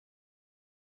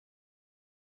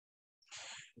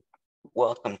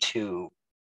Welcome to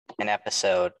an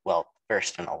episode, well,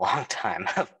 first in a long time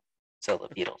of Solo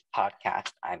Beatles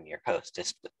podcast. I'm your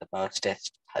hostess with the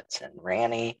mostest, Hudson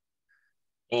Ranney,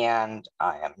 and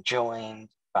I am joined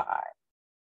by,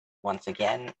 once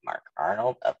again, Mark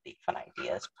Arnold of the Fun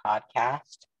Ideas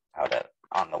podcast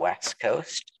on the West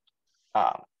Coast.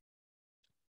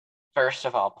 First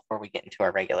of all, before we get into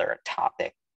our regular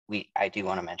topic, I do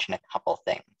want to mention a couple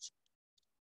things.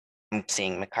 I'm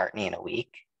seeing McCartney in a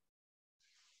week.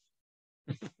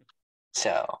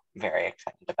 So very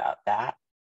excited about that.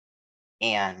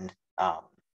 And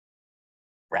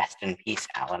rest in peace,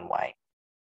 Alan White.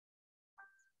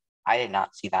 I did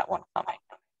not see that one coming.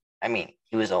 I mean,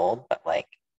 he was old, but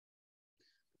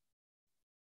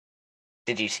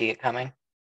did you see it coming?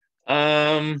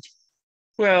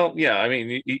 Well, yeah, I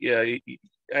mean,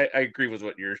 I agree with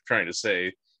what you're trying to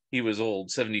say. He was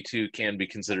old. 72 can be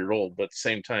considered old, but at the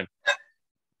same time,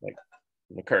 like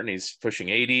McCartney's pushing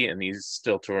 80 and he's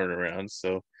still touring around.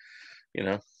 So,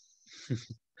 And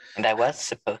I was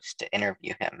supposed to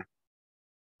interview him.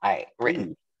 I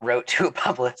wrote to a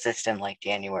publicist in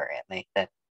January, and they said,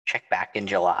 check back in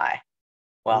July.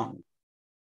 Well,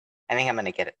 I think I'm going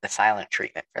to get the silent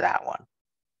treatment for that one.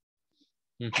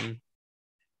 Mm-hmm.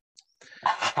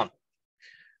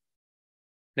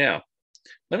 Now,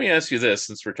 let me ask you this,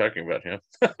 since we're talking about him.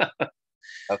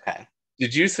 Okay.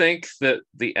 Did you think that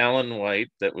the Alan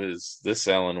White that was this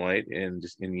Alan White in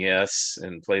Yes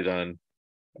and played on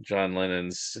John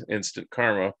Lennon's Instant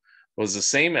Karma was the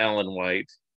same Alan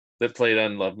White that played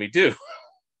on Love Me Do?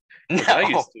 No.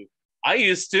 I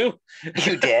used to.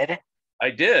 You did? I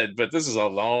did, but this is a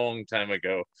long time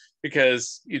ago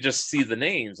because you just see the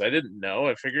names. I didn't know.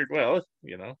 I figured, well,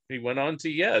 he went on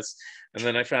to Yes. And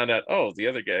then I found out, the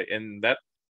other guy, and that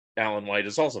Alan White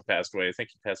has also passed away. I think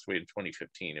he passed away in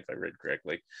 2015, if I read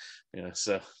correctly. Yeah,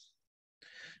 so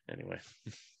anyway,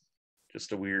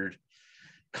 just a weird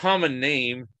common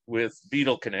name with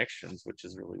Beatle connections, which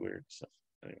is really weird. So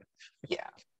anyway. Yeah.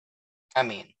 I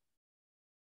mean,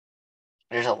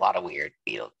 there's a lot of weird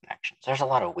Beatle connections. There's a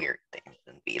lot of weird things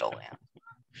in Beatle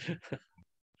land.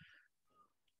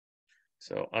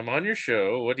 So I'm on your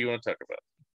show. What do you want to talk about?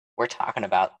 We're talking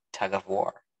about Tugh of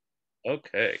War.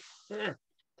 Okay.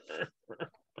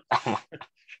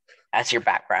 As your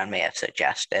background may have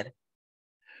suggested.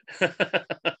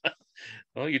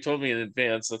 Well, you told me in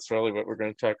advance that's probably what we're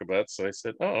going to talk about. So I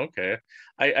said, oh, okay.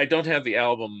 I don't have the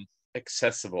album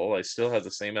accessible. I still have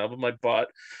the same album I bought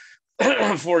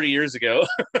 40 years ago.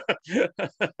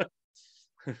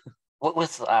 What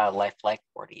was life like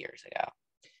 40 years ago?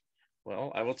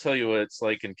 Well, I will tell you what it's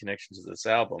like in connection to this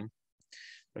album.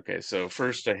 Okay, so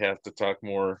first I have to talk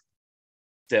more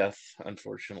death,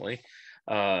 unfortunately.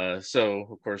 So,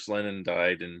 of course, Lennon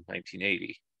died in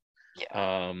 1980.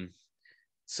 Yeah.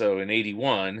 So in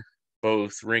 81,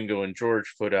 both Ringo and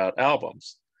George put out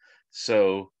albums.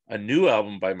 So a new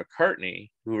album by McCartney,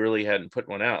 who really hadn't put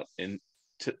one out,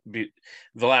 the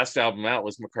last album out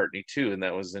was McCartney 2, and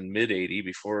that was in mid-80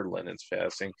 before Lennon's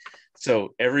passing.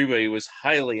 So everybody was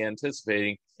highly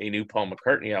anticipating a new Paul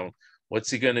McCartney album. What's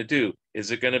he going to do?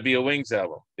 Is it going to be a Wings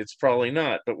album? It's probably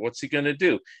not, but what's he going to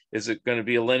do? Is it going to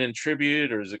be a Lennon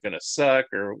tribute, or is it going to suck,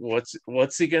 or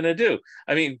what's he going to do?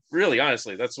 I mean, really,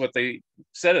 honestly, that's what they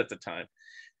said at the time.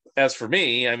 As for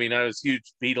me, I mean, I was a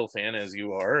huge Beatle fan, as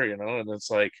you are, and it's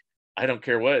like, I don't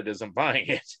care what it is, I'm buying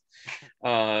it.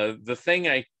 The thing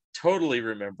I totally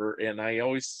remember, and I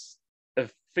always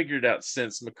have figured out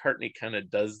since, McCartney kind of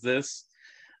does this,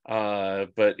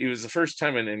 but it was the first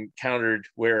time I encountered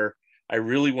where I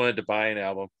really wanted to buy an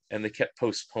album and they kept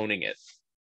postponing it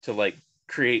to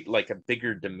create a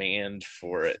bigger demand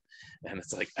for it. And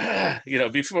it's like,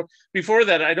 before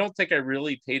that, I don't think I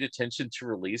really paid attention to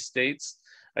release dates.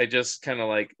 I just kind of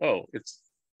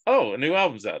a new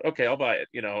album's out. Okay, I'll buy it.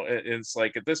 It's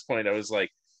like, at this point I was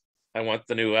like, I want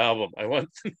the new album. I want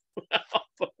the new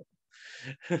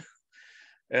album.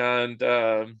 And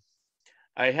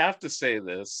I have to say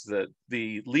this, that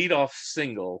the leadoff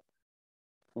single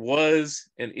was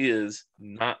and is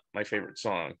not my favorite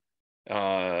song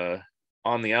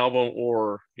on the album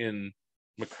or in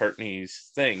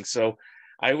McCartney's thing. So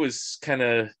I was kind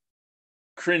of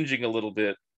cringing a little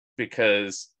bit,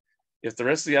 because if the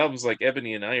rest of the album's like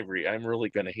Ebony and Ivory, I'm really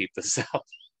going to hate this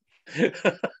album.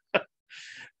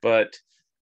 But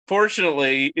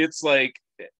fortunately, it's like,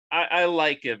 I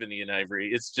like Ebony and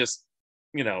Ivory. It's just,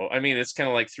 it's kind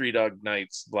of like Three Dog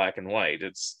Nights, Black and White.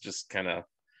 It's just kind of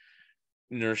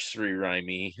nursery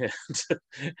rhymey.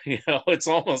 It's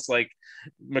almost like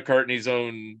McCartney's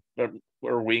own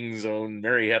or Wings' own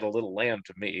Mary Had a Little Lamb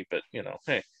to me. But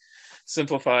hey,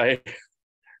 simplify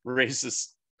racist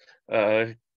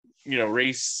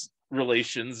race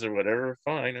relations or whatever,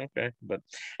 fine, okay. But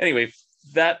anyway,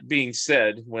 that being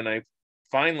said, when I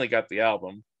finally got the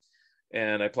album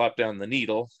and I plopped down the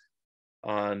needle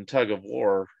on Tugh of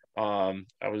War, I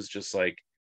was just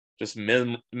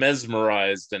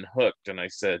mesmerized and hooked, and I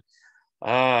said,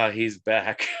 he's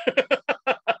back.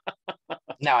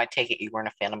 Now I take it you weren't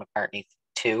a fan of McCartney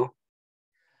too.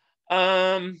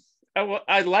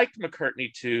 I liked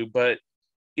McCartney too, but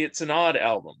it's an odd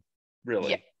album,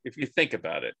 really, if you think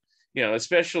about it.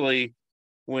 Especially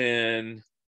when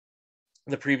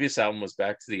the previous album was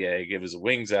Back to the Egg. It was a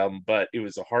Wings album, but it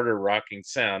was a harder rocking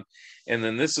sound. And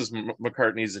then this is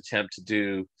McCartney's attempt to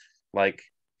do like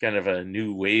kind of a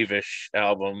new wave-ish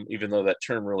album, even though that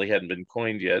term really hadn't been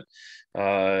coined yet.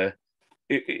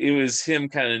 It was him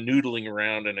kind of noodling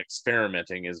around and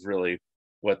experimenting is really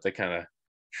what they kind of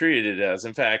treated it as.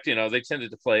 In fact, they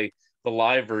tended to play the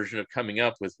live version of Coming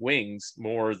Up with Wings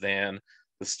more than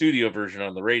the studio version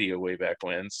on the radio way back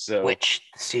when. So, which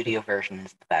the studio version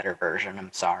is the better version,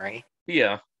 I'm sorry.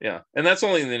 Yeah. And that's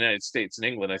only in the United States. In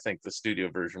England, I think the studio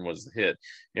version was the hit.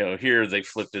 Here they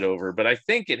flipped it over. But I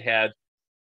think it had,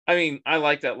 I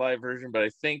like that live version, but I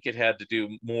think it had to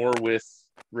do more with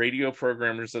radio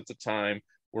programmers at the time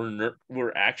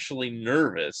were actually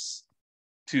nervous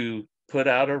to put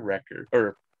out a record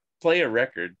or play a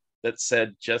record that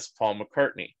said just Paul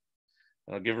McCartney.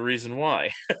 I'll give a reason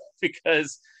why.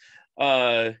 Because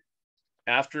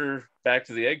after Back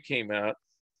to the Egg came out,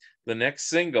 the next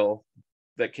single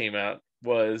that came out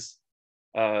was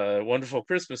Wonderful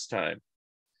Christmas Time,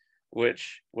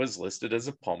 which was listed as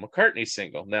a Paul McCartney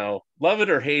single. Now, love it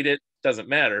or hate it, doesn't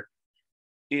matter.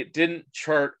 It didn't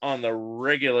chart on the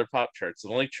regular pop charts.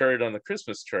 It only charted on the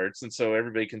Christmas charts, and so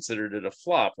everybody considered it a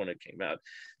flop when it came out.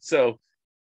 So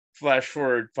flash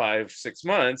forward 5-6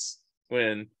 months,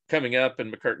 when Coming Up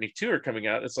and McCartney 2 are coming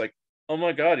out, it's like, oh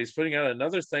my God, he's putting out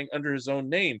another thing under his own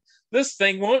name. This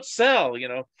thing won't sell,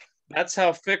 That's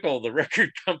how fickle the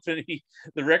record company,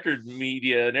 the record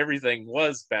media and everything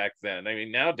was back then.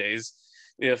 Nowadays,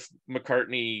 if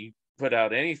McCartney put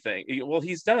out anything, well,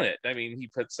 he's done it. He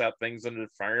puts out things under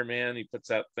Fireman, he puts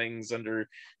out things under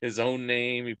his own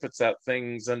name, he puts out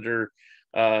things under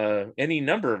any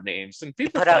number of names, and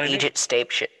people put out Egypt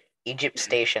Station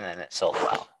and it sold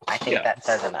well. I think that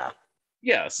says enough.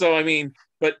 Yeah, so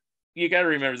but you got to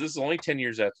remember, this is only 10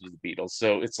 years after the Beatles,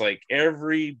 so it's like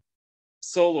every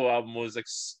solo album was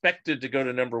expected to go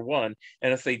to number one,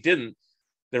 and if they didn't,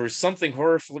 there was something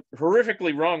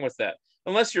horrifically wrong with that.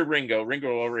 Unless you're Ringo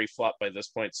already flopped by this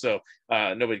point, so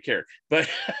nobody cared. But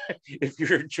if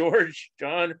you're George,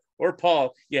 John, or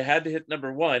Paul, you had to hit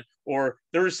number one, or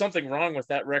there was something wrong with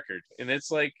that record. And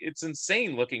it's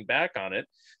insane looking back on it,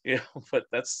 but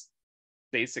that's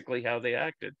basically how they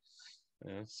acted.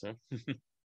 So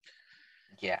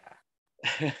yeah.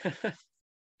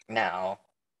 Now,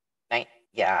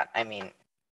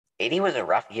 80 was a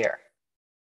rough year.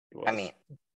 And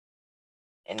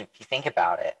if you think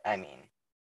about it,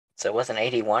 so it wasn't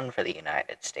 81 for the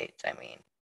United States.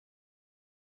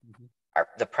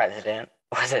 The president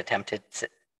was attempted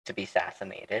to be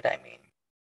assassinated. I'm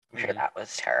sure that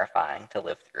was terrifying to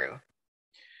live through.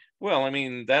 Well,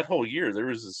 that whole year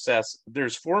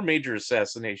there's 4 major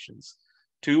assassinations.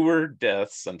 2 were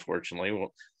deaths, unfortunately.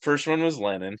 Well, first one was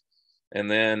Lennon, and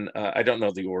then I don't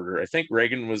know the order. I think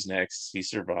Reagan was next. He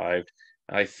survived.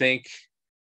 I think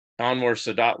Anwar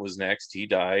Sadat was next. He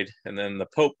died, and then the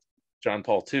Pope John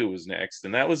Paul II was next,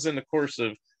 and that was in the course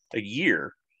of a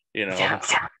year. Of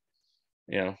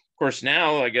course,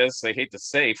 now I guess I hate to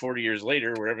say, 40 years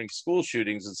later, we're having school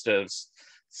shootings instead of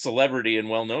celebrity and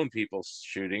well-known people's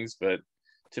shootings. But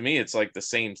to me, it's like the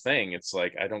same thing. It's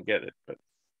like, I don't get it. But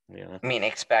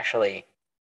especially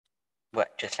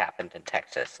what just happened in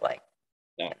Texas.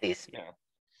 These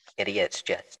idiots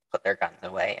just put their guns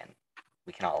away, and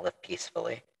we can all live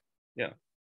peacefully. Yeah,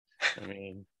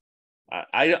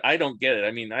 I don't get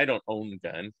it. I don't own a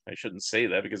gun. I shouldn't say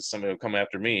that because somebody will come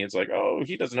after me. It's like, oh,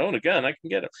 he doesn't own a gun, I can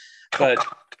get him. But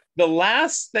the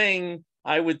last thing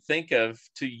I would think of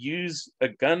to use a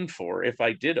gun for, if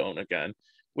I did own a gun,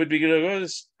 would be to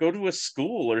go to a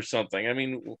school or something.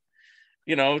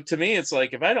 To me, it's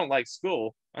like, if I don't like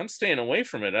school, I'm staying away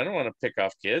from it. I don't want to pick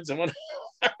off kids.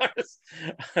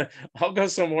 I'll go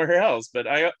somewhere else. But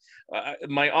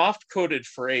my oft-quoted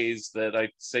phrase that I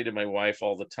say to my wife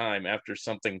all the time after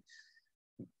something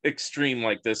extreme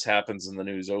like this happens in the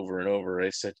news over and over, I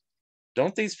said,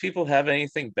 don't these people have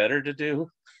anything better to do?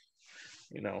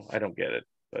 I don't get it.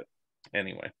 But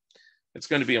anyway, it's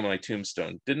going to be on my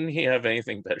tombstone. Didn't he have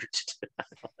anything better to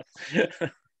do?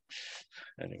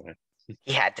 Anyway.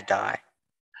 He had to die.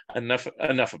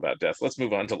 enough about death. Let's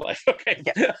move on to life. Okay.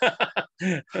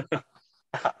 Yeah.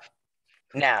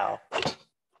 Now,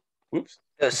 Whoops.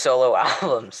 those solo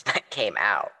albums that came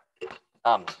out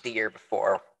the year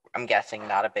before, I'm guessing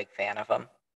not a big fan of them.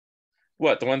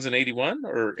 What, the ones in 81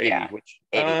 or 80? Yeah, Which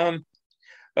 81.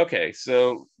 Okay,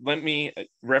 so let me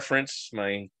reference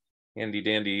my handy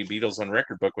dandy Beatles on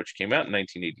Record book, which came out in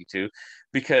 1982,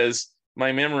 because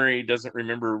my memory doesn't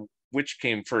remember which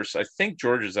came first. I think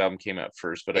George's album came out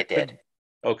first, but It did.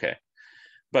 Okay.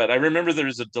 But I remember there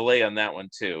was a delay on that one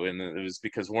too, and it was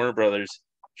because Warner Brothers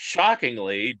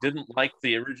shockingly didn't like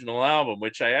the original album,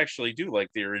 which I actually do like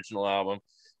the original album.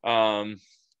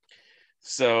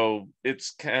 So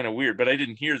it's kind of weird, but I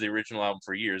didn't hear the original album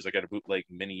for years. I got a bootleg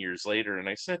many years later, and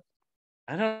I said,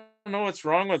 I don't know what's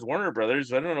wrong with Warner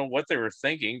Brothers. I don't know what they were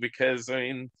thinking, because I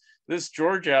mean, this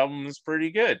George album is pretty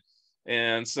good.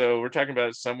 And so we're talking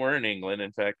about Somewhere in England.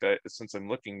 In fact, since I'm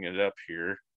looking it up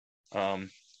here,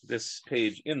 this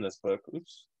page in this book,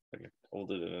 oops, I can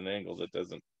hold it at an angle that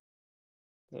doesn't,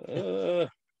 this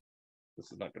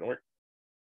is not going to work.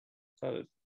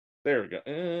 There we go.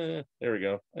 There we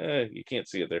go. You can't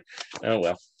see it there. Oh,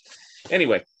 well.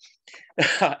 Anyway,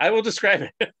 I will describe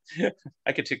it.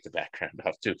 I could take the background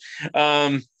off too.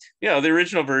 The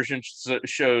original version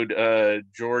showed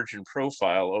George in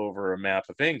profile over a map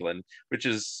of England, which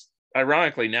is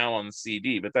ironically now on the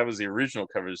CD, but that was the original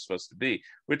cover it was supposed to be,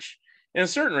 which in a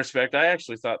certain respect, I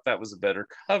actually thought that was a better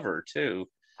cover too.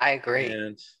 I agree.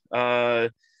 And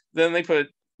then they put,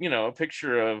 a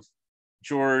picture of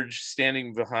George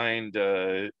standing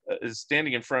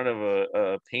standing in front of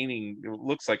a painting. It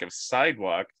looks like a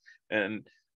sidewalk, and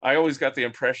I always got the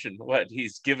impression,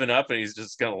 he's given up and he's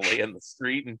just going to lay in the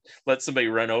street and let somebody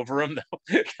run over him.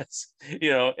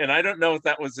 And I don't know if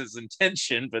that was his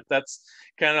intention, but that's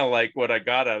kind of like what I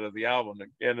got out of the album.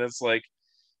 And it's like,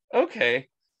 okay,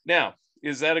 now,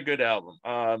 is that a good album?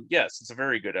 Yes, it's a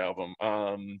very good album.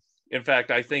 In fact,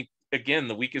 I think, again,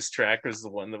 the weakest track was the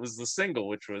one that was the single,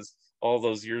 which was all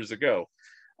those years ago.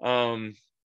 I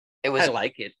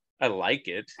like it.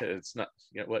 It's not,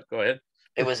 what? Go ahead.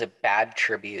 It was a bad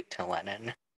tribute to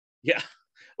Lennon. Yeah.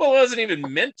 Well, it wasn't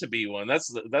even meant to be one. That's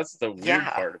the weird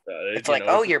part about it. It's like,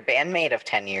 your bandmate of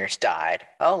 10 years died.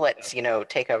 Oh, let's,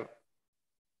 take a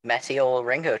messy old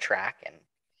Ringo track and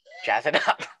jazz it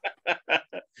up.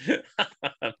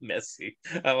 Messy.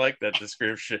 I like that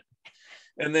description.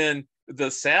 And then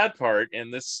the sad part,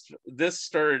 and this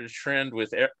started a trend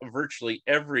with virtually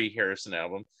every Harrison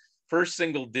album. First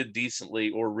single did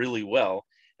decently or really well,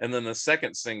 and then the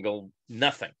second single,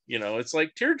 nothing. It's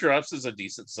like Teardrops is a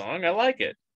decent song. I like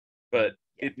it, but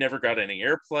it never got any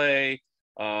airplay.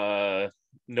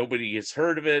 Nobody has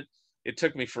heard of it. It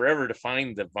took me forever to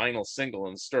find the vinyl single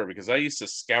in the store, because I used to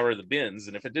scour the bins,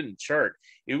 and if it didn't chart,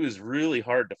 it was really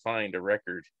hard to find a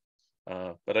record.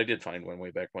 But I did find one way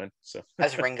back when. So,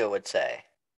 as Ringo would say,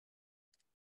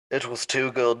 it was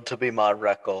too good to be my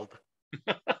record.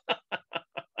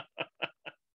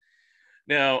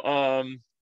 Now,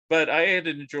 but I had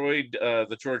enjoyed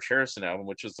the George Harrison album,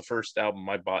 which was the first album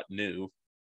I bought new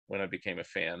when I became a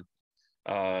fan.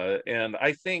 And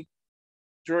I think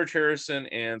George Harrison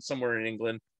and Somewhere in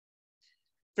England,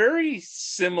 very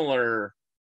similar,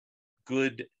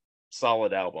 good,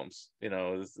 solid albums,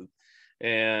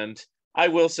 and I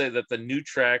will say that the new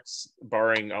tracks,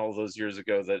 barring all those years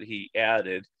ago that he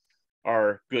added,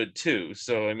 are good too.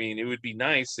 So, I mean, it would be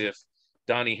nice if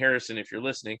Donnie Harrison, if you're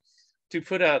listening, to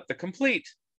put out the complete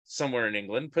Somewhere in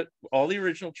England, put all the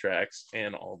original tracks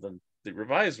and all the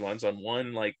revised ones on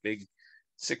one like big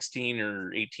 16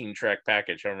 or 18 track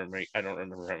package. I don't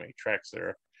remember how many tracks there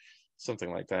are, something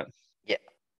like that. Yeah.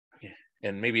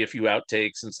 And maybe a few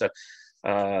outtakes and stuff.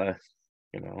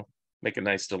 Make a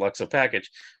nice deluxe package,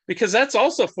 because that's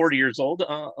also 40 years old.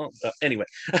 Anyway,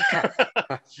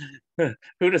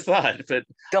 who'd have thought? But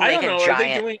they'll make a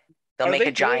giant. They'll make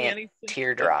a giant anything?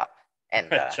 teardrop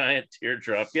and a giant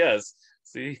teardrop. Yes.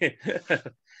 See,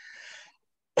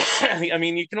 I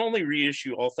mean, you can only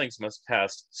reissue All Things Must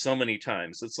Pass so many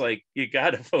times. It's like you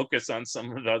got to focus on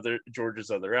some of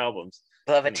George's other albums.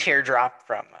 They'll have a teardrop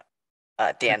from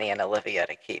Danny and Olivia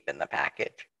to keep in the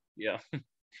package. Yeah.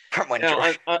 From when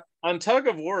now, on Tugh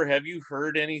of War, have you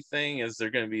heard anything? Is there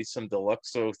going to be some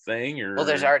deluxo thing? Or well,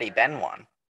 there's already been one.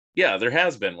 Yeah, there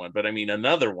has been one, but I mean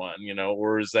another one,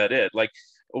 or is that it? Like,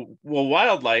 well,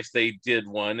 Wildlife, they did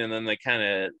one, and then they kind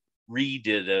of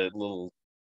redid a little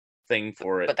thing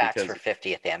for it. But that's for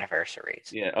 50th anniversaries.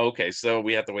 Yeah, okay, so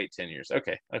we have to wait 10 years.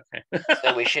 Okay.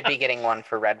 So we should be getting one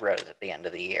for Red Rose at the end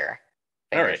of the year.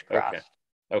 Fingers crossed.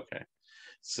 Okay.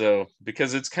 So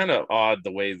because it's kind of odd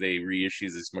the way they reissue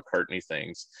these McCartney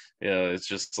things. It's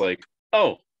just like,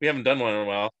 oh, we haven't done one in a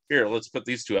while. Here, let's put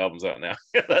these two albums out now.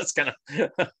 That's kind of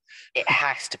It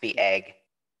has to be Egg.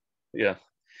 Yeah.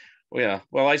 Well, yeah.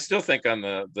 Well, I still think on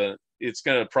the it's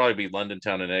going to probably be London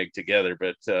Town and Egg together,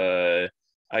 but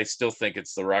I still think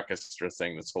it's the Rockestra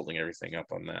thing that's holding everything up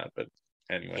on that. But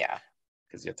anyway, Yeah.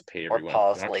 because you have to pay Or everyone.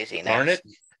 Paul's laziness.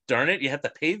 Darn it! You have to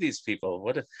pay these people.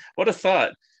 What a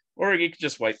thought. Or you could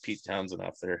just wipe Pete Townsend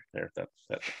off there.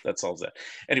 That solves that.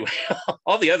 Anyway,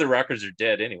 all the other rockers are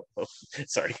dead anyway. Oh,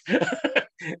 sorry.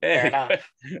 Fair enough.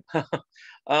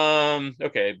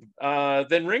 Okay.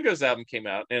 Then Ringo's album came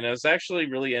out, and I was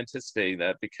actually really anticipating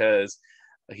that because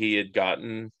he had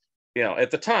gotten,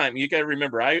 at the time, you got to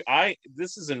remember, I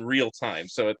this is in real time.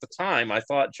 So at the time, I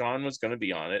thought John was going to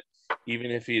be on it,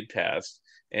 even if he had passed,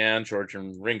 and George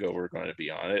and Ringo were going to be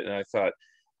on it. And I thought,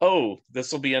 oh,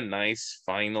 this will be a nice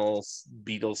final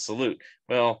Beatles salute.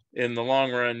 Well, in the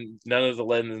long run, none of the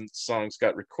Lennon songs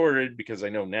got recorded because I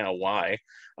know now why.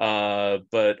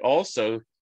 But also,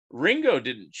 Ringo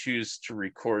didn't choose to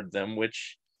record them,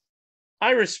 which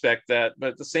I respect that. But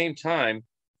at the same time,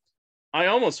 I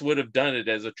almost would have done it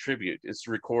as a tribute, is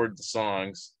to record the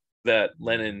songs that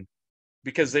Lennon,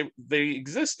 because they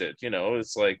existed.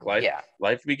 It's like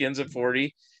life begins at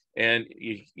 40. And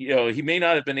he may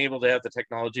not have been able to have the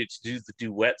technology to do the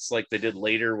duets like they did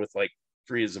later with like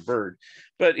Free as a Bird,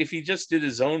 but if he just did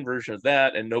his own version of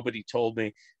that and nobody told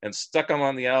me and stuck them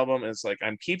on the album, and it's like,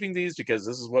 I'm keeping these because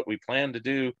this is what we plan to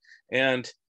do. And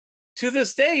to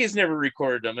this day, he's never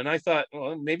recorded them. And I thought,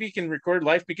 well, maybe he can record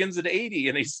Life Begins at 80,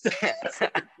 and he's still,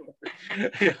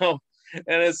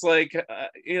 and it's like,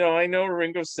 I know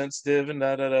Ringo's sensitive and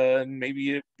and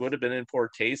maybe it would have been in poor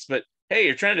taste, but hey,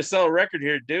 you're trying to sell a record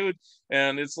here, dude.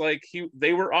 And it's like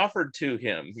they were offered to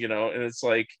him, and it's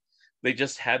like they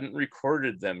just hadn't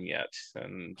recorded them yet.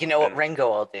 And you know what Ringo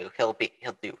will do? He'll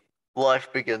do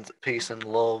Life Begins at Peace and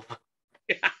Love.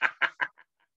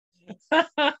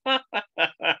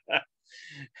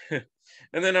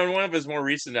 And then on one of his more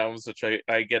recent albums, which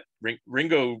I get,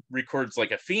 Ringo records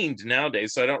like a fiend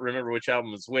nowadays, so I don't remember which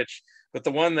album is which, but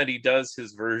the one that he does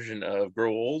his version of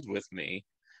Grow Old With Me.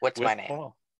 What's My Name?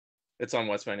 Paul. It's on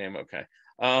What's My Name? Okay.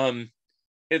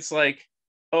 It's like,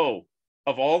 oh,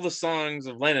 of all the songs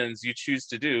of Lennon's you choose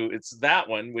to do, it's that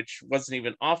one, which wasn't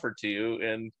even offered to you.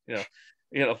 And,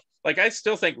 like, I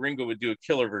still think Ringo would do a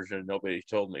killer version of Nobody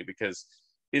Told Me, because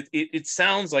it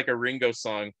sounds like a Ringo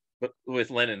song, but with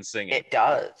Lennon singing. It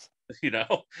does.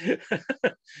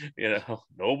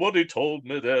 Nobody told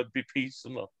me there'd be peace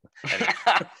and love.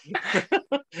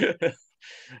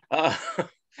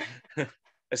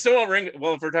 I still want Ringo.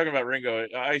 Well, if we're talking about Ringo,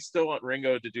 I still want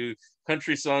Ringo to do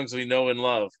Country Songs We Know and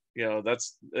Love.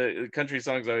 That's Country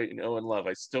Songs I Know and Love.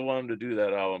 I still want him to do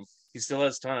that album. He still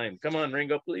has time. Come on,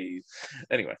 Ringo, please.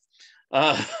 Anyway,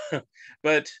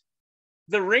 but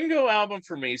the Ringo album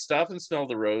for me, Stop and Smell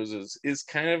the Roses, is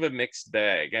kind of a mixed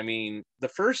bag. I mean, the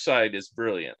first side is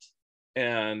brilliant.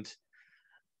 And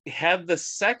had the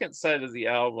second side of the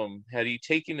album, had he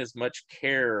taken as much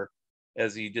care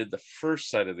as he did the first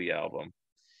side of the album,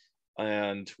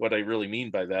 and what I really mean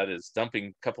by that is dumping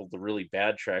a couple of the really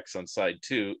bad tracks on side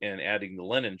 2 and adding the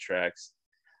Lennon tracks,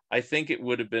 I think it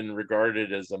would have been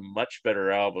regarded as a much better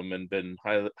album and been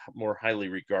more highly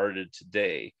regarded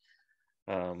today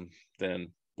than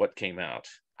what came out.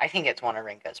 I think it's one of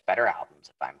Ringo's better albums,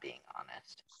 if I'm being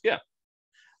honest. Yeah.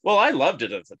 Well, I loved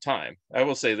it at the time. I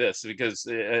will say this, because,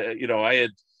 I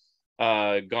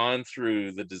had gone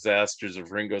through the disasters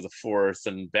of Ringo the Fourth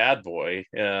and Bad Boy,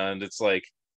 and it's like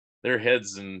they're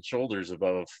heads and shoulders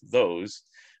above those.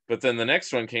 But then the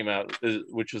next one came out,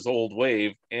 which was Old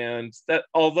Wave, and that,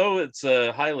 although it's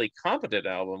a highly competent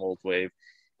album, Old Wave,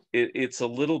 it's a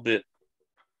little bit.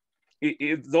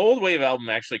 The Old Wave album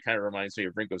actually kind of reminds me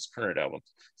of Ringo's current album.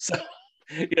 So,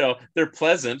 they're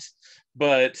pleasant,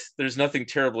 but there's nothing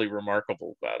terribly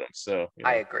remarkable about them. So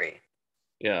I agree.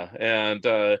 Yeah, and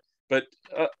but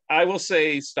I will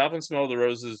say Stop and Smell the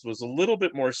Roses was a little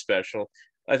bit more special.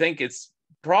 I think it's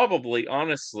probably,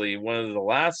 honestly, one of the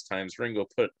last times Ringo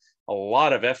put a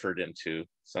lot of effort into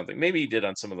something. Maybe he did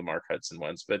on some of the Mark Hudson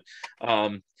ones, but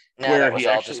no, that was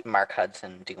all just Mark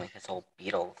Hudson doing his whole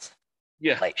Beatles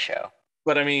light show.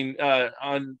 But I mean,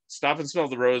 on Stop and Smell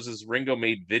the Roses, Ringo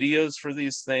made videos for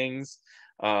these things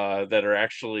that are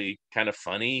actually kind of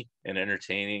funny and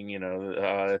entertaining.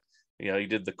 He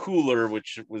did The Cooler,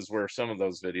 which was where some of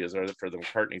those videos are for the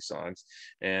McCartney songs.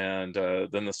 And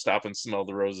then the Stop and Smell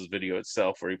the Roses video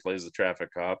itself, where he plays the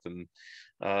traffic cop. And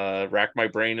Rack My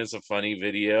Brain is a funny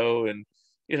video. And,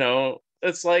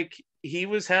 it's like he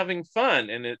was having fun,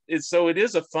 and it is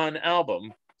a fun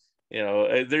album.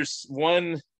 There's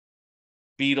one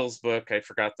Beatles book, I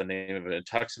forgot the name of it. It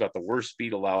talks about the worst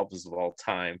Beatle albums of all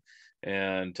time,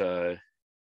 and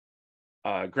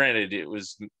granted, it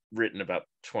was written about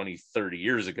 20-30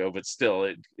 years ago, but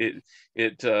still,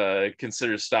 it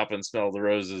considers Stop and Smell the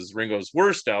Roses Ringo's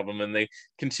worst album, and they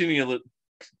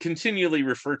continually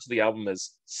refer to the album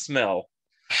as Smell.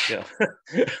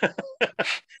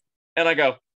 And I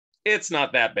go, it's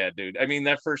not that bad, dude. I mean,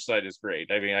 that first side is great.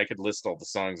 I mean, I could list all the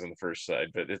songs on the first side,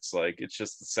 but it's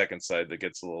just the second side that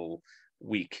gets a little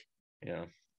weak.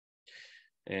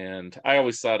 And I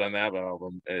always thought on that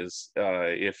album is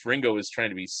if Ringo is trying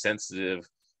to be sensitive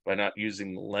by not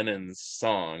using Lennon's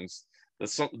songs,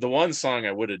 the one song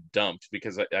I would have dumped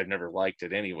because I've never liked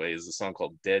it anyway is the song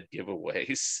called Dead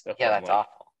Giveaways. So yeah, that's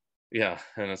awful. Yeah,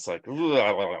 and it's like,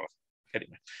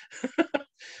 anyway.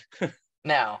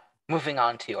 Now, moving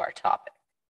on to our topic.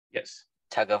 Yes.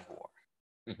 Tug of War.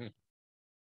 Mm-hmm.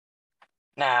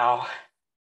 Now,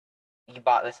 you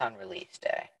bought this on release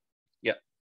day. Yep.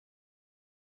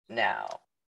 Now,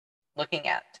 looking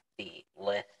at the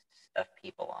list of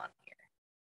people on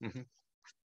here. Mm-hmm.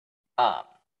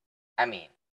 I mean,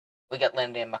 we got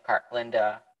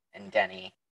Linda and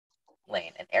Denny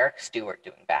Lane and Eric Stewart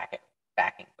doing backing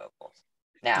vocals.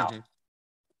 Now, mm-hmm.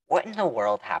 What in the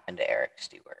world happened to Eric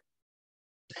Stewart?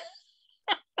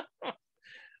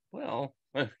 Well,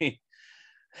 I mean,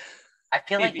 I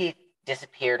feel like he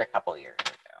disappeared a couple years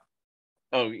ago.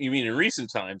 Oh, you mean in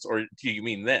recent times, or do you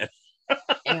mean then?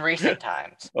 In recent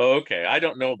times. Oh, okay. I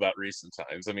don't know about recent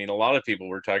times. I mean, a lot of people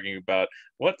were talking about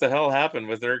what the hell happened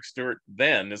with Eric Stewart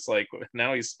then. It's like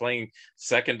now he's playing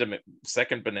second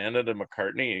banana to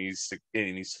McCartney,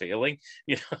 and he's failing.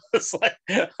 It's like,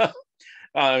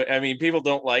 I mean, people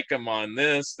don't like him on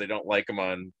this. They don't like him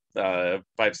on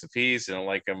Pipes of Peace. They don't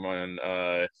like him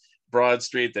on Broad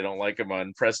Street. They don't like him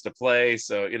on Press to Play.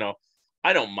 So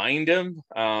I don't mind him.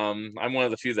 I'm one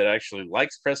of the few that actually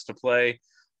likes Press to Play.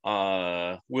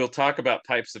 We'll talk about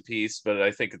Pipes of Peace, but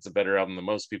I think it's a better album than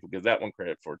most people give that one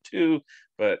credit for too.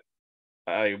 But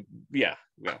yeah.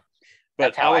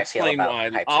 But I'll explain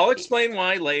why. I'll explain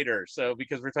why later. So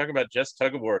because we're talking about just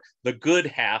Tug of War, the good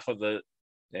half of the.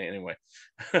 Anyway,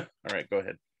 all right, go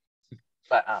ahead.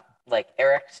 But like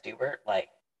Eric Stewart,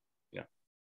 yeah,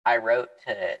 I wrote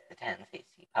to the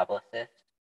 10cc publicist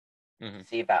mm-hmm. to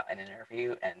see about an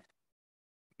interview, and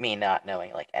me not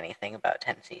knowing anything about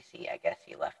 10cc, I guess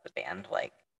he left the band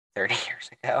 30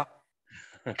 years ago.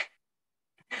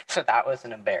 So that was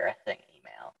an embarrassing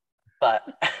email. But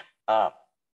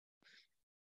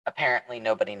apparently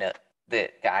nobody knows. The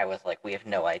guy was like, we have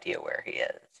no idea where he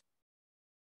is.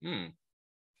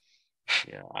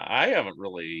 Yeah, I haven't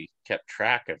really kept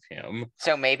track of him.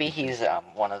 So maybe he's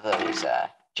one of those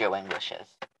Joe Englishes.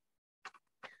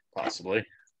 Possibly.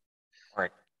 Or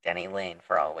Denny Lane,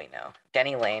 for all we know.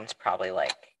 Denny Lane's probably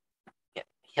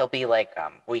he'll be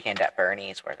Weekend at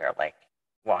Bernie's, where they're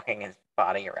walking his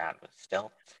body around with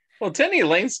stilts. Well, Denny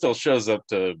Lane still shows up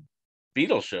to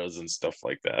Beatles shows and stuff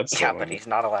like that. So, yeah, but he's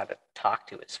not allowed to talk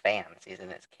to his fans. He's in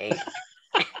his cage.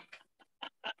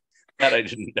 That I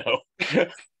didn't know.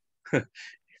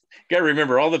 Gotta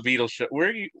remember all the Beatles show.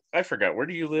 I forgot. Where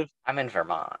do you live? I'm in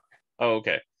Vermont. Oh,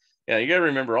 okay. Yeah, you gotta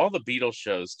remember all the Beatles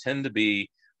shows tend to be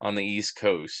on the East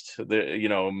Coast.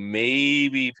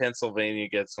 Maybe Pennsylvania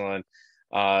gets one.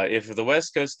 If the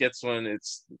West Coast gets one,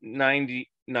 it's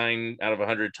 99 out of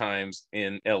 100 times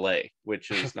in LA, which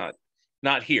is not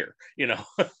here. I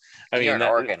mean, you're in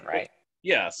Oregon, right?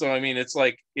 Yeah. So I mean, it's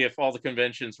like if all the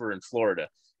conventions were in Florida,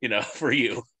 for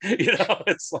you,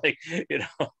 it's like,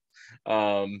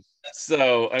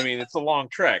 so I mean, it's a long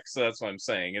trek. So that's what I'm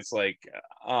saying. It's like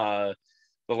the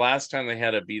last time they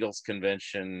had a Beatles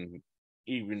convention,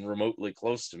 even remotely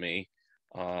close to me,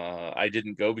 I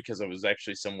didn't go because I was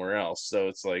actually somewhere else. So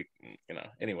it's like,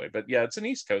 anyway, but yeah, it's an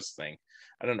East Coast thing.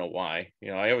 I don't know why.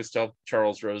 I always tell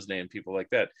Charles Rosenay and people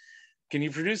like that, can you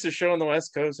produce a show on the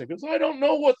West Coast? He goes, I don't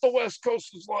know what the West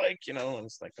Coast is like, and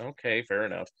it's like, okay, fair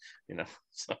enough,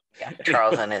 So, yeah,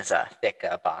 Charles and his thick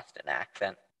Boston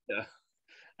accent. Yeah,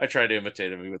 I try to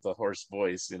imitate him with a hoarse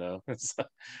voice,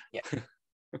 Yeah.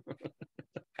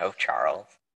 Go Charles.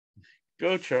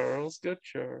 Go Charles. Go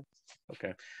Charles.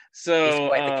 Okay, so he's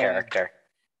quite the character.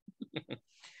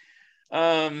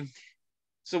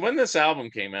 So when this album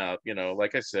came out,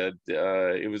 like I said,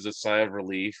 it was a sigh of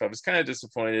relief. I was kind of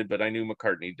disappointed, but I knew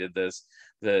McCartney did this.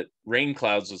 That Rain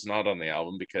Clouds was not on the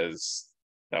album because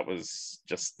that was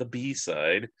just the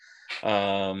B-side.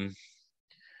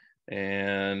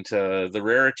 And the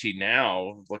rarity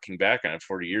now, looking back on it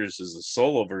 40 years, is the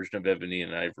solo version of Ebony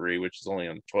and Ivory, which is only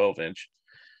on 12-inch.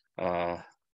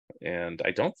 And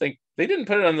I don't think they didn't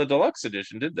put it on the deluxe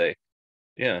edition, did they?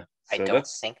 Yeah. I So don't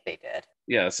think they did.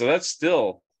 Yeah, so that's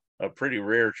still a pretty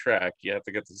rare track. You have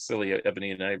to get the silly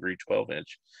Ebony and Ivory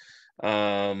 12-inch.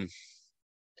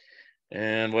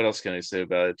 And what else can I say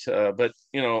about it? But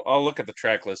I'll look at the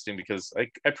track listing because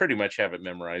I pretty much have it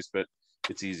memorized, but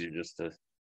it's easier just to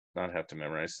not have to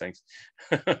memorize things.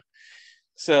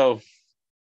 So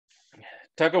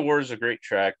Tug of War is a great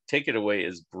track. Take It Away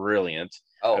is brilliant.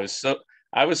 Oh,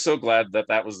 I was so glad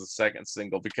that was the second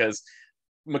single, because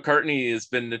McCartney has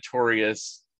been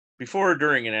notorious before,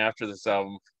 during, and after this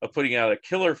album of putting out a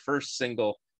killer first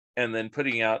single and then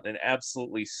putting out an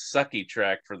absolutely sucky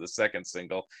track for the second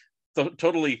single,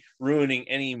 totally ruining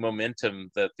any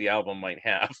momentum that the album might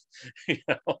have.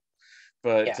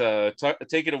 But yeah.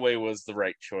 Take It Away was the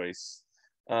right choice.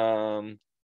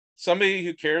 Somebody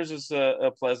Who Cares is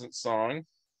a pleasant song.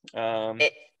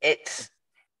 It's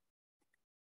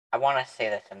I want to say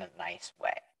this in a nice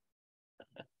way.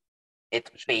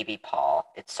 It's baby Paul.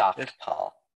 It's soft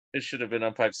Paul. It should have been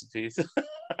on Pipes of Peace.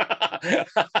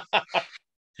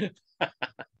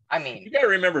 I mean, you gotta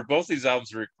remember, both these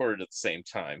albums were recorded at the same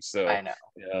time. So I know.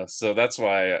 Yeah, so that's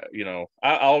why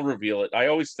I'll reveal it. I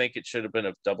always think it should have been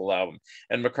a double album.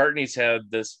 And McCartney's had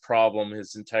this problem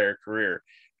his entire career.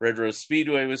 Red Rose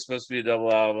Speedway was supposed to be a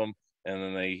double album, and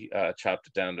then they chopped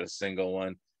it down to a single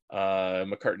one.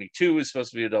 McCartney 2 was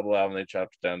supposed to be a double album. They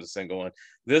chopped it down to a single one.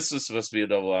 This was supposed to be a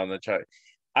double album.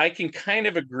 I can kind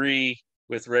of agree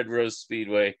with Red Rose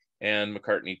Speedway and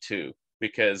McCartney 2,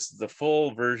 because the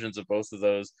full versions of both of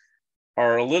those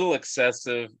are a little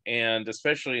excessive, and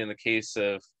especially in the case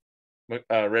of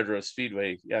Red Rose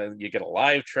Speedway, you get a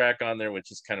live track on there,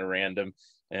 which is kind of random,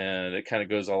 and it kind of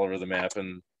goes all over the map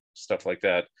and stuff like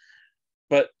that.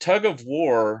 But Tug of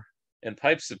War and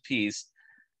Pipes of Peace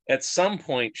at some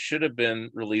point should have been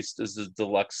released as a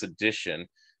deluxe edition,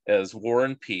 as War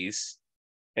and Peace,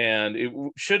 and it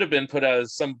should have been put out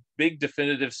as some big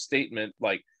definitive statement,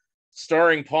 like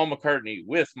starring Paul McCartney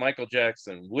with Michael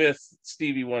Jackson, with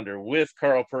Stevie Wonder, with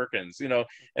Carl Perkins,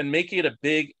 and making it a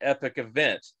big epic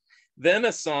event. Then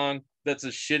a song that's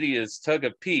as shitty as Tug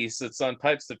of Peace, that's on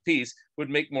Pipes of Peace, would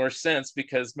make more sense,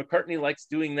 because McCartney likes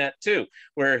doing that too,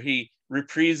 where he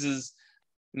reprises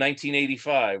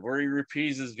 1985, where he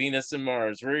reprises Venus and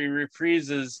Mars, where he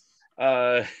reprises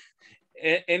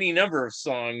any number of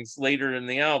songs later in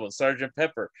the album, Sgt.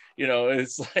 Pepper.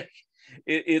 It's like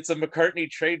it's a McCartney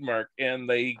trademark, and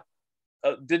they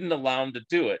didn't allow him to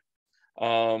do it.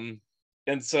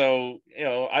 And so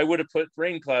I would have put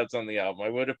Rain Clouds on the album. I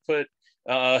would have put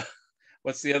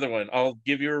what's the other one? I'll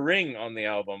Give You a Ring on the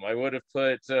album. I would have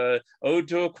put Ode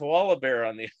to a Koala Bear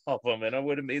on the album, and I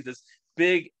would have made this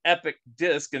big epic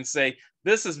disc and say,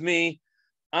 this is me,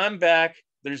 I'm back,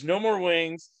 there's no more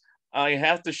Wings, I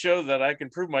have to show that I can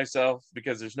prove myself,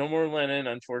 because there's no more Lennon,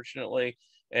 unfortunately,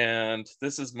 and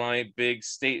this is my big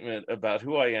statement about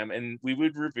who I am. And we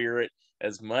would revere it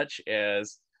as much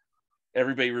as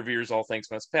everybody reveres All Things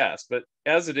Must Pass. But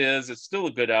as it is, it's still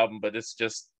a good album, but it's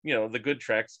just, the good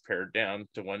tracks pared down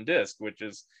to one disc, which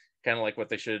is kind of like what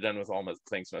they should have done with All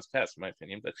Things Must Pass, in my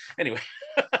opinion. But anyway.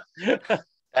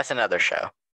 That's another show.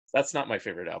 That's not my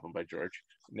favorite album by George.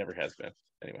 It never has been.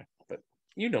 Anyway, but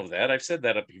you know that. I've said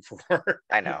that up before.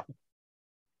 I know.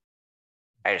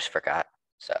 I just forgot.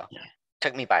 So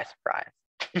took me by surprise.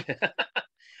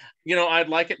 I'd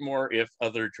like it more if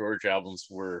other George albums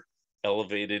were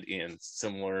elevated in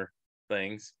similar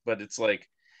things, but it's like,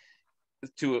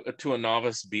 to a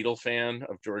novice Beatle fan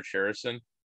of George Harrison,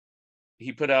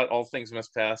 he put out All Things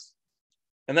Must Pass,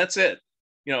 and that's it.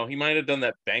 He might have done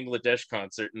that Bangladesh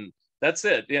concert, and that's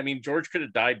it. I mean, George could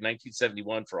have died in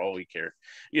 1971 for all we care.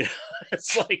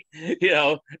 It's like,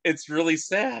 it's really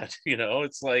sad.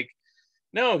 It's like,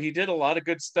 no, he did a lot of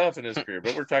good stuff in his career,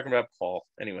 but we're talking about Paul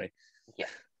anyway. Yeah.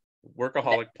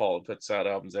 Workaholic Paul puts out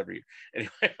albums every year.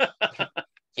 Anyway.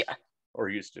 Yeah. Or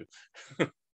used to.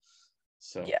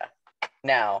 So. Yeah.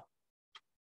 Now,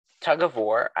 Tug of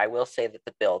War, I will say that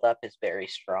the buildup is very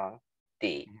strong.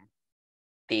 The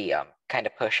kind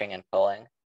of pushing and pulling,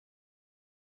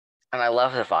 and I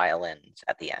love the violins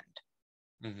at the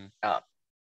end.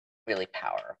 Really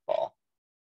powerful,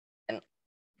 and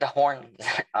the horns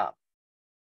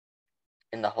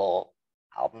in the whole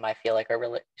album I feel like are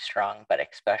really strong, but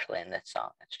especially in this song,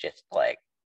 it's just like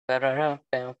and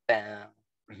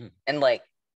like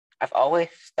I've always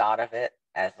thought of it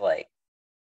as like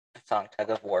the song Tug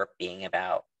of War being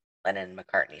about Lennon and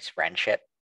McCartney's friendship.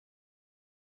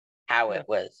 How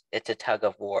it's a tug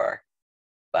of war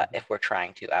But if we're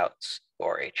trying to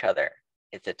outscore each other,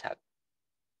 it's a tug.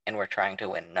 And we're trying to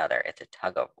win another, it's a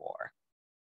tug of war.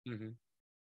 Mm-hmm.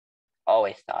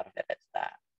 Always thought of it as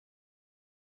that.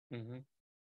 Mm-hmm.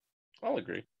 I'll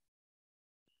agree.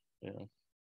 Yeah.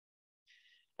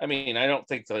 I mean, I don't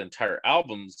think the entire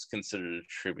album's considered a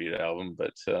tribute album,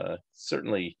 but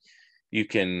certainly you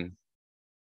can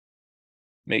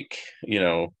make,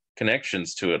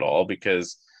 connections to it all,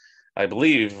 because I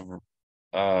believe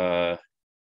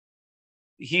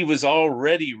he was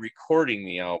already recording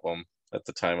the album at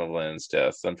the time of Lennon's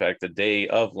death. In fact, the day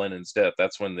of Lennon's death,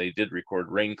 that's when they did record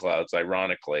Rain Clouds,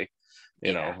 ironically,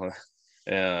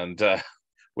 and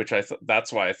which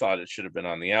that's why I thought it should have been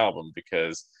on the album,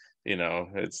 because,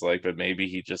 it's like, but maybe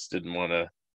he just didn't want to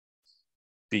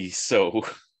be so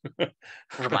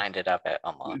reminded of it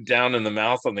almost down in the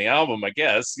mouth on the album, I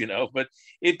guess, but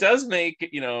it does make,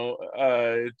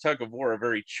 Tug of War a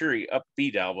very cheery,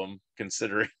 upbeat album,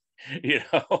 considering, and,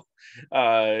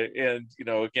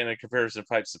 again, in comparison to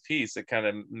Pipes of Peace, it kind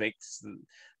of makes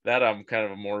that album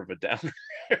kind of more of a downer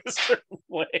in a certain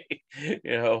way,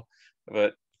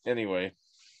 but anyway,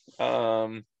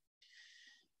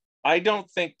 I don't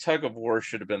think Tug of War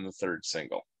should have been the third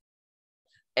single.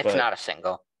 It's not a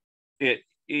single.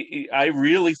 I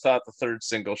really thought the third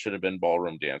single should have been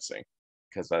Ballroom Dancing,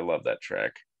 because I love that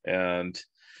track. And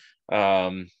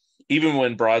even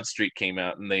when Broad Street came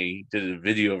out and they did a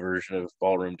video version of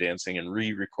Ballroom Dancing and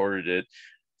re-recorded it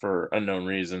for unknown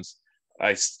reasons,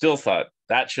 I still thought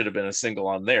that should have been a single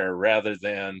on there rather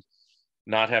than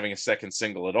not having a second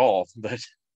single at all. But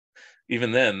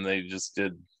even then, they just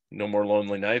did No More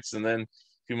Lonely Nights, and then a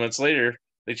few months later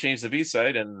they changed the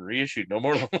B-side and reissued No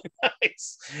More Lonely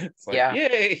Nights. It's like,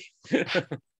 yay.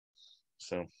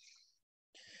 So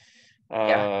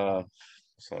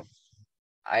so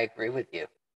I agree with you.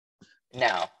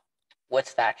 Now,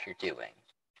 What's That You're Doing?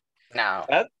 Now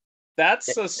that's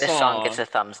a song. This song gets a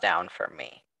thumbs down for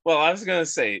me. Well, I was gonna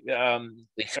say, are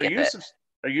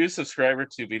you a subscriber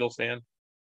to Beatles Fan?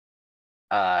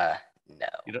 No,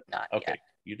 not okay. yet.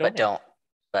 You don't,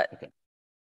 okay.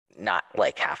 Not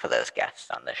like half of those guests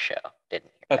on this show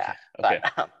didn't hear that. Okay.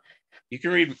 But, you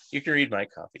can read my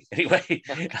copy anyway.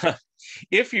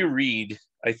 If you read,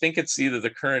 I think it's either the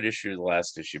current issue or the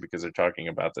last issue, because they're talking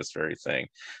about this very thing.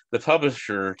 The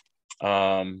publisher,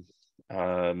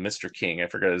 Mr. King, I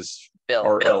forgot his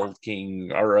RL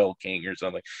King or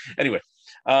something. Anyway,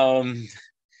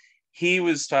 he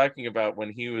was talking about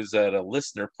when he was at a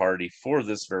listener party for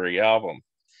this very album,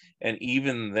 and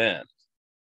even then,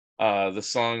 the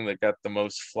song that got the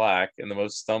most flack and the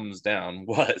most thumbs down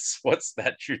was What's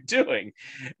That You're Doing?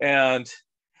 And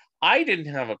I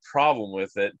didn't have a problem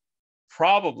with it,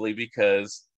 probably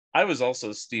because I was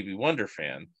also a Stevie Wonder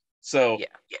fan. So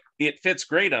it fits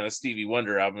great on a Stevie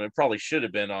Wonder album. It probably should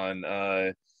have been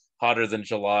on Hotter Than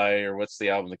July, or what's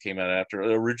the album that came out after?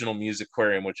 The Original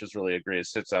Musicarium, which is really a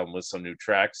greatest hits album with some new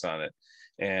tracks on it.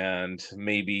 And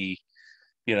maybe,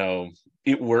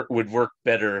 it would work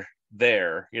better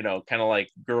there, kind of like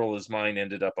Girl Is Mine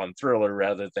ended up on Thriller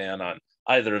rather than on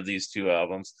either of these two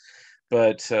albums.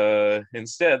 But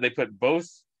instead, they put both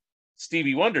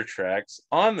Stevie Wonder tracks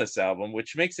on this album,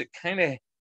 which makes it kind of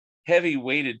heavy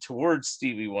weighted towards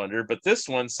Stevie Wonder. But this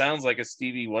one sounds like a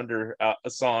Stevie Wonder a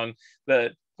song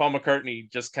that Paul McCartney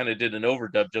just kind of did an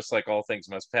overdub, just like All Things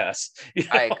Must Pass.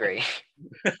 I agree.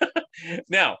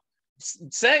 Now,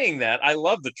 saying that, I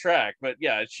love the track, but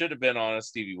yeah, it should have been on a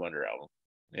Stevie Wonder album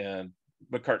and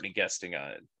McCartney guesting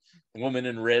on it. Woman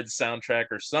in Red soundtrack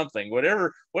or something,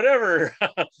 whatever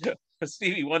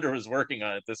Stevie Wonder was working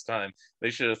on at this time, they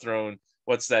should have thrown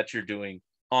What's That You're Doing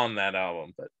on that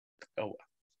album. But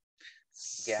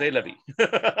c'est la vie.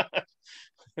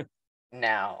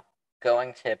 Now,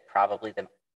 going to probably the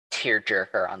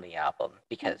tearjerker on the album,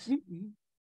 because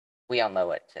we all know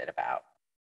what's it about.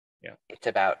 Yeah, it's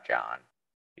about John.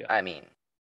 Yeah, I mean,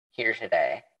 Here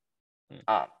Today.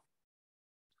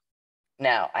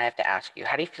 Now, I have to ask you,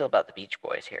 how do you feel about the Beach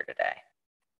Boys' Here Today?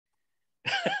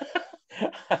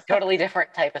 Totally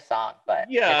different type of song, but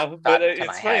but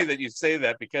it's funny that you say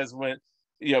that, because when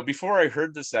before I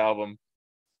heard this album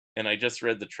and I just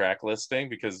read the track listing,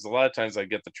 because a lot of times I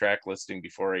get the track listing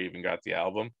before I even got the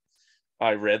album,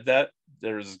 I read that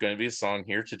there was going to be a song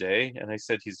Here Today, and I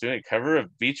said, he's doing a cover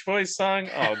of Beach Boys song?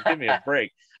 Oh, give me a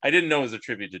break. I didn't know it was a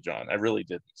tribute to John. I really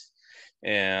didn't.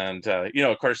 And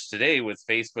of course, today with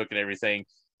Facebook and everything,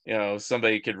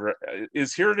 somebody could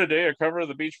is Here Today a cover of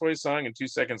the Beach Boys song, and 2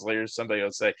 seconds later somebody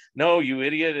will say, no, you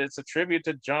idiot, it's a tribute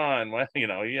to John. Well, you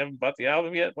haven't bought the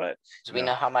album yet. What? So we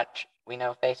know how much we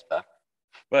know Facebook.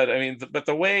 But I mean, but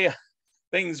the way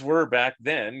things were back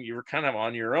then. You were kind of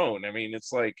on your own. I mean,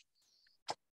 it's like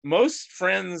most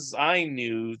friends I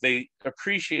knew, they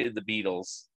appreciated the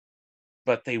Beatles,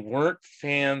 but they weren't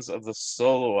fans of the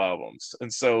solo albums.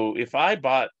 And so if I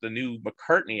bought the new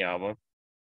McCartney album,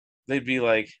 they'd be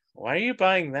like, why are you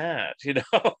buying that?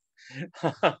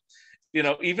 You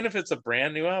know, even if it's a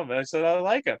brand new album. I said, I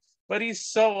like him, but he's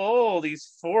so old.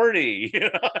 He's 40.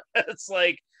 It's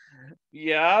like,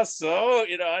 yeah, so,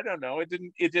 I don't know.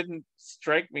 It didn't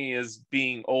strike me as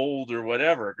being old or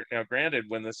whatever. Now, granted,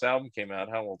 when this album came out,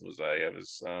 how old was I? I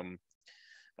was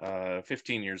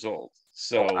 15 years old.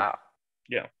 So, oh, wow.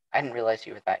 Yeah. I didn't realize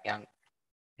you were that young.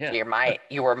 Yeah. So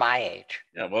you were my age.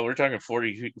 Yeah, well, we're talking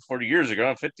 40 years ago.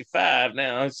 I'm 55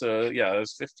 now. So yeah, I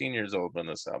was 15 years old when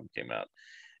this album came out.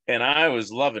 And I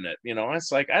was loving it.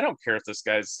 It's like, I don't care if this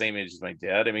guy's the same age as my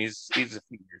dad. I mean, he's a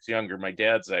few years younger. My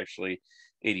dad's actually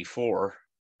 84,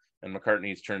 and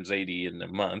McCartney turns 80 in a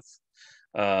month,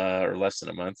 or less than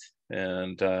a month.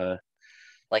 And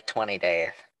like 20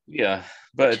 days. Yeah,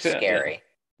 but which is scary.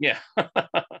 Yeah.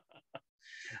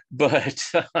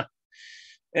 But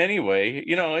anyway,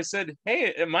 I said,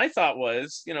 hey, and my thought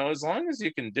was, as long as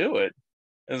you can do it,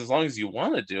 as long as you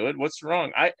want to do it, what's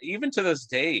wrong? Even to this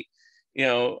day,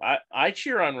 I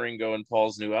cheer on Ringo and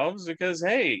Paul's new albums because,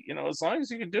 hey, as long as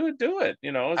you can do it, do it.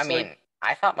 It's I mean, like,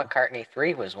 I thought McCartney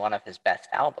 3 was one of his best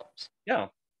albums. Yeah.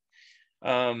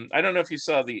 I don't know if you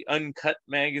saw the Uncut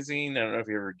magazine. I don't know if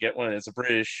you ever get one. It's a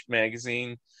British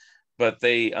magazine, but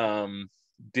they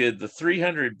did the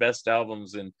 300 best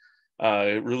albums and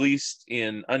released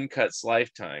in Uncut's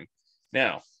lifetime.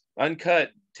 Now, Uncut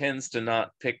tends to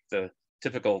not pick the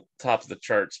typical top of the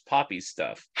charts poppy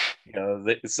stuff,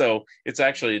 so it's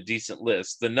actually a decent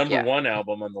list. The number one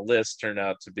album on the list turned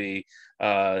out to be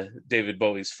David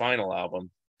Bowie's final album,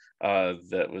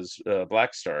 that was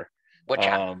Black Star. Which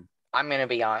I'm going to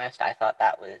be honest, I thought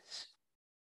that was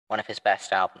one of his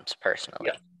best albums personally.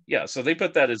 Yeah, so they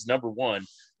put that as number one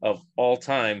of all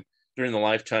time during the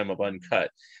lifetime of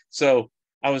Uncut. So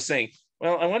I was saying,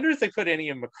 well, I wonder if they put any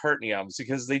of McCartney albums,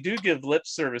 because they do give lip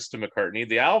service to McCartney.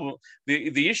 The album,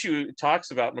 the issue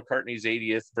talks about McCartney's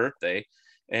 80th birthday,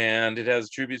 and it has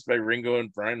tributes by Ringo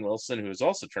and Brian Wilson, who is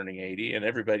also turning 80, and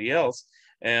everybody else.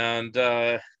 And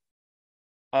lo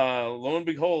and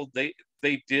behold, they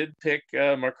did pick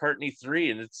McCartney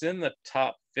 3, and it's in the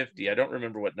top 50. I don't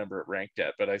remember what number it ranked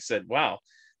at, but I said, wow,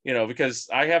 because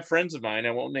I have friends of mine,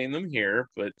 I won't name them here,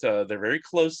 but they're very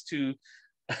close to,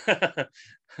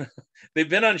 they've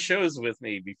been on shows with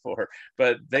me before,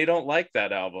 but they don't like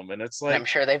that album. And it's like, I'm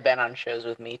sure they've been on shows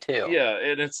with me too. Yeah,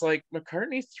 and it's like,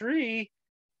 McCartney 3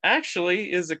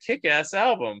 actually is a kick-ass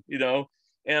album,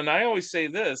 and I always say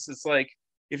this, it's like,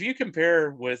 if you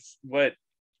compare with what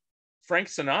Frank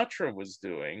Sinatra was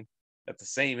doing at the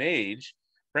same age,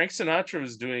 Frank Sinatra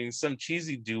was doing some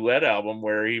cheesy duet album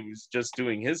where he was just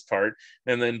doing his part,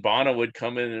 and then Bono would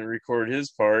come in and record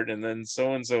his part, and then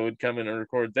so-and-so would come in and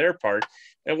record their part.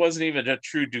 It wasn't even a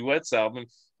true duets album,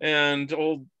 and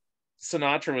old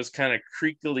Sinatra was kind of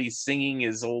creakily singing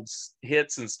his old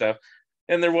hits and stuff,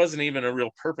 and there wasn't even a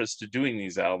real purpose to doing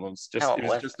these albums. It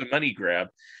was just a money grab.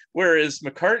 Whereas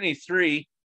McCartney 3,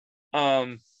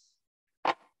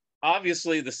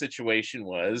 obviously the situation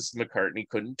was McCartney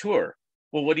couldn't tour.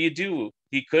 Well, what do?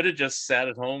 He could have just sat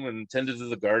at home and tended to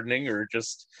the gardening, or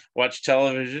just watched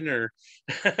television, or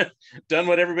done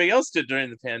what everybody else did during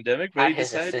the pandemic. But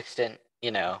his assistant,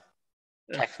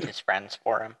 text his friends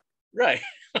for him. Right.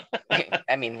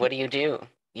 I mean, what do?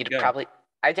 You'd probably,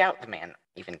 I doubt the man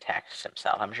even texts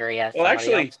himself. I'm sure he has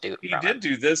else do it. He did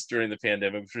do this during the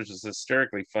pandemic, which was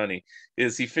hysterically funny,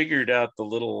 is he figured out the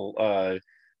little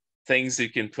things you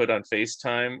can put on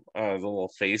FaceTime, the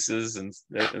little faces and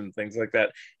things like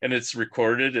that, and it's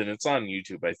recorded and it's on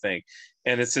YouTube, I think,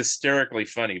 and it's hysterically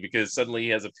funny because suddenly he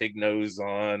has a pig nose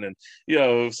on, and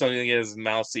suddenly he has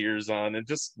mouse ears on, and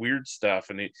just weird stuff.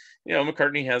 And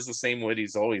McCartney has the same wit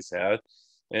he's always had,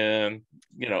 and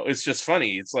it's just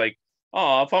funny. It's like,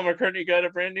 oh, Paul McCartney got a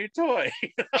brand new toy.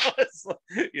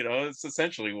 It's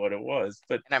essentially what it was.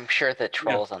 But and I'm sure the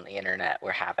trolls on the internet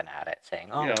were having at it, saying,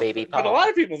 "Oh, baby Paul." But a lot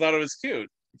of people thought it was cute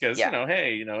because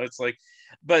hey, it's like.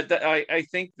 But I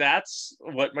think that's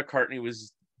what McCartney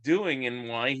was doing, and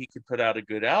why he could put out a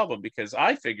good album. Because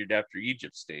I figured after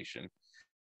Egypt Station,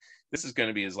 this is going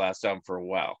to be his last album for a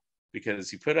while, because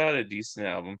he put out a decent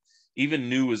album. Even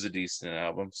New was a decent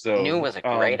album. So New was a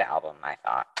great album, I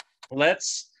thought.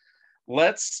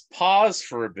 Let's pause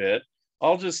for a bit.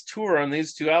 I'll just tour on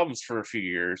these two albums for a few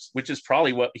years, which is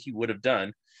probably what he would have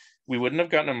done. We wouldn't have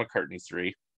gotten a McCartney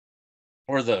 3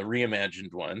 or the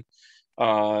reimagined one,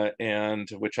 and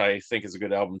which I think is a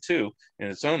good album too in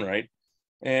its own right.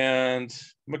 and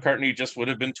McCartney just would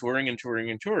have been touring and touring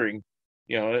and touring.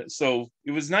 So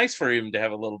it was nice for him to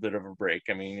have a little bit of a break.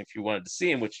 I mean, if you wanted to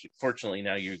see him, which fortunately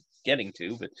now you're getting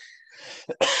to, but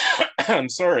I'm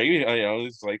sorry,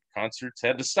 it's like concerts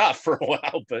had to stop for a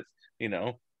while, but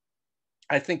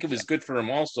I think it was good for him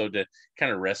also to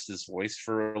kind of rest his voice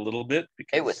for a little bit,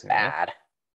 because it was bad.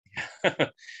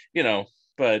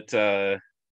 But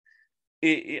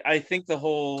I think the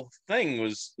whole thing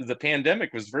was, the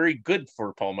pandemic was very good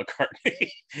for Paul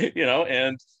McCartney,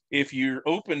 and if you're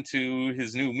open to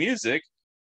his new music,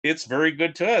 it's very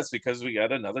good to us, because we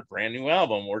got another brand new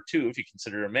album, or two, if you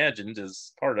consider Imagined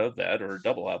as part of that, or a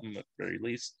double album at the very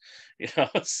least,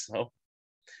 so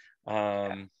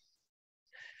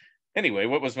anyway,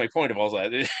 what was my point of all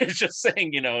that? It's just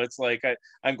saying, it's like,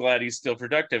 I'm glad he's still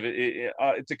productive.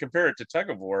 To compare it to Tugh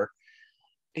of War,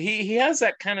 he has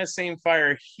that kind of same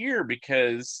fire here,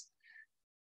 because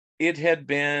it had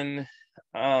been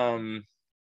a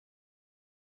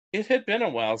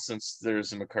while since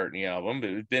there's a McCartney album.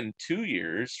 It had been 2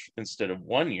 years instead of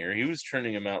 1 year. He was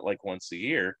turning them out like once a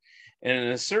year, and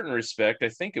in a certain respect, I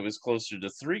think it was closer to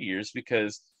 3 years,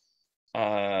 because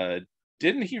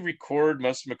didn't he record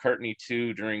most of McCartney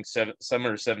 2 during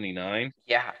summer of 79?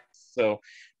 Yeah. So,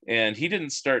 and he didn't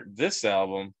start this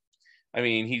album. I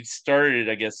mean, he started,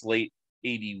 I guess, late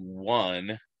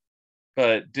 81,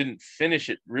 but didn't finish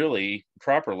it really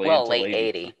properly until late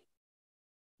 80.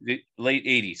 Late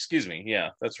 80, excuse me.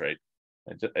 Yeah, that's right.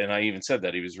 And I even said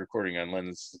that he was recording on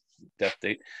Lennon's death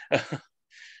date.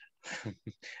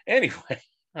 Anyway,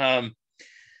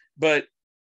 but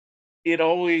it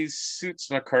always suits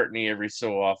McCartney every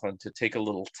so often to take a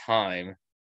little time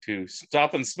to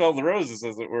stop and smell the roses,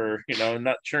 as it were,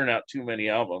 not churn out too many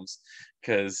albums.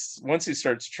 Because once he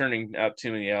starts churning out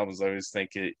too many albums, I always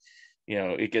think it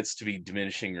gets to be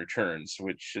diminishing returns,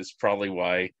 which is probably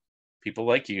why people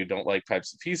like you don't like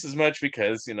Pipes of Peace as much,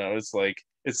 because, it's like,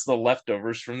 it's the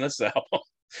leftovers from this album.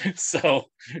 So,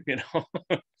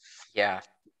 Yeah.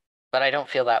 But I don't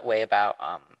feel that way about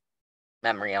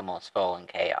Memory Almost Full and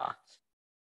Chaos.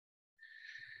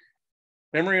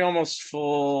 Memory Almost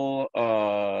Full,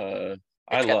 I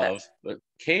love, but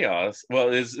Chaos. Well,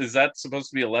 is that supposed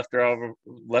to be a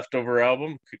leftover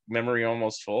album? Memory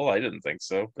Almost Full? I didn't think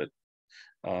so, but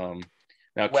now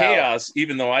Chaos,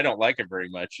 even though I don't like it very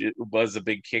much, it was a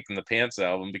big kick in the pants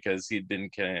album, because he'd been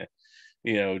kind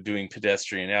of doing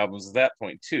pedestrian albums at that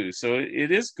point too. So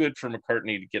it is good for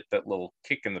McCartney to get that little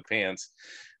kick in the pants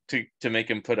to make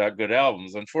him put out good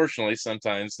albums. Unfortunately,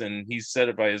 sometimes, and he said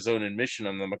it by his own admission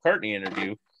on the McCartney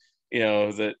interview,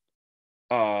 that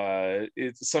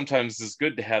it sometimes is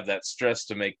good to have that stress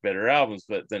to make better albums,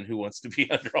 but then who wants to be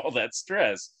under all that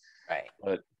stress? Right.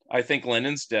 But I think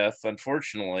Lennon's death,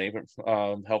 unfortunately,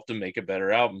 helped him make a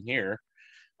better album here.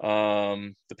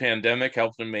 The pandemic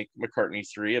helped him make McCartney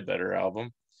 3 a better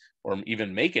album, or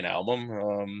even make an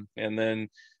album. And then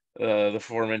the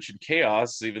aforementioned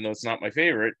Chaos, even though it's not my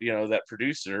favorite, that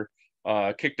producer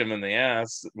kicked him in the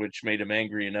ass, which made him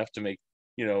angry enough to make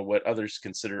what others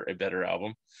consider a better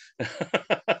album.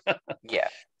 Yeah.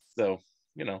 So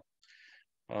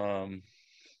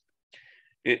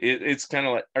it's kind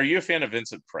of like, are you a fan of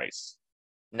Vincent Price?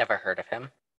 Never heard of him.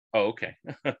 Oh, okay.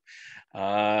 Is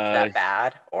that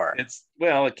bad, or it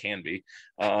can be.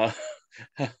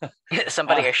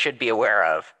 Somebody I should be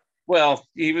aware of. Well,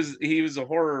 he was a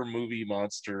horror movie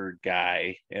monster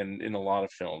guy, and in a lot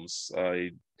of films.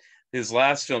 His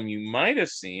last film you might have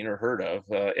seen or heard of,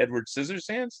 Edward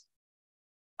Scissorhands.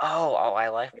 Oh, I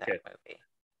like that movie.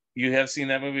 You have seen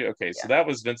that movie? Okay, yeah. So that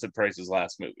was Vincent Price's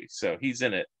last movie. So he's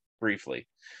in it briefly,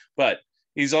 but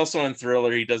he's also in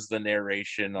Thriller. He does the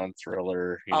narration on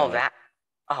Thriller. That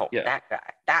guy.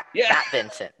 That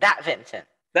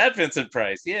Vincent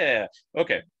Price. Yeah.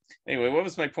 Okay. Anyway, what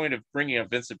was my point of bringing up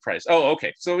Vincent Price? Oh,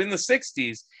 okay. So in the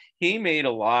 60s, he made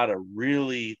a lot of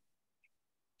really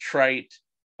trite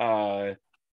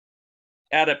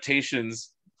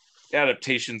adaptations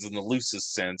in the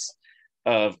loosest sense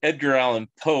of Edgar Allan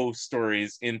Poe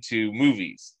stories into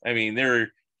movies. I mean,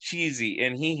 they're cheesy,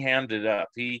 and he hammed it up.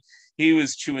 He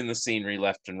was chewing the scenery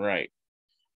left and right.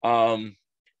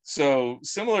 So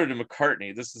similar to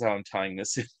McCartney, this is how I'm tying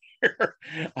this in here.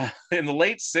 In the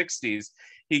late 60s,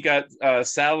 he got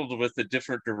saddled with a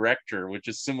different director, which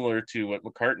is similar to what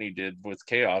McCartney did with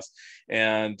Chaos.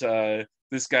 And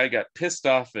this guy got pissed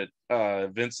off at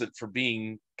Vincent for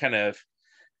being kind of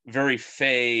very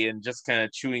fey and just kind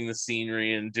of chewing the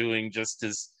scenery and doing just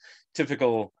his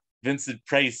typical Vincent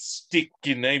Price stick,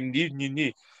 and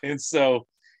so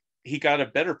he got a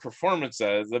better performance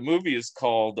out of it. The movie is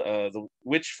called The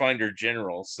Witchfinder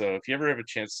General. So if you ever have a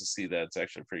chance to see that, it's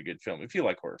actually a pretty good film. If you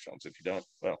like horror films, if you don't,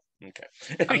 well, okay.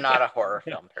 I'm not a horror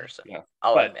film person. Yeah,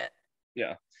 I'll admit.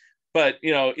 Yeah, but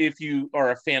if you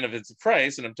are a fan of Vincent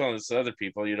Price, and I'm telling this to other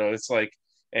people, it's like,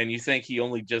 and you think he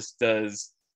only just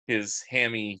does his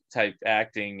hammy type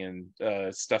acting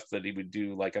and stuff that he would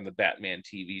do like on the Batman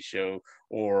TV show,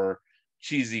 or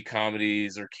cheesy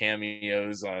comedies or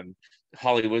cameos on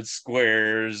Hollywood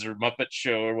Squares or Muppet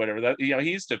Show or whatever, that he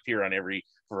used to appear on every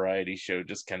variety show,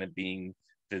 just kind of being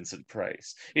Vincent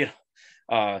Price.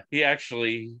 He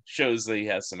actually shows that he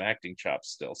has some acting chops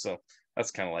still. So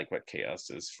that's kind of like what Chaos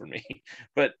is for me.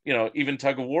 But even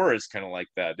Tug of War is kind of like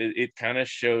that. It kind of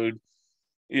showed,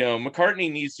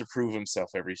 McCartney needs to prove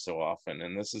himself every so often,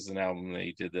 and this is an album that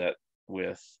he did that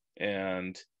with,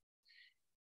 and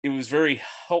it was very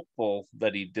helpful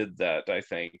that he did that, I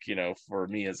think, for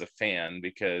me as a fan,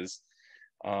 because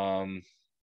I'm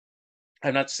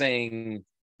not saying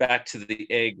Back to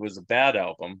the Egg was a bad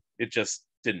album. It just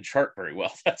didn't chart very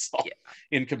well. That's all. Yeah.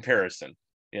 In comparison,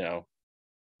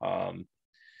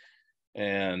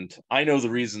 and I know the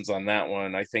reasons on that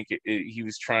one. I think he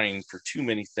was trying for too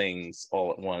many things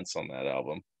all at once on that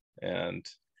album, and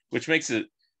which makes it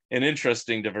an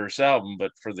interesting, diverse album.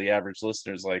 But for the average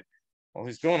listeners, like, well,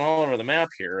 he's going all over the map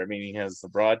here. I mean, he has the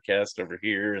broadcast over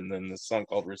here, and then the song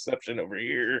called Reception over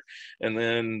here, and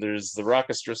then there's the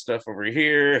Rockestra stuff over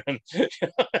here,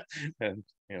 and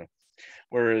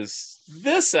whereas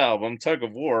this album, Tug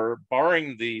of War,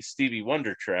 barring the Stevie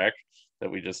Wonder track that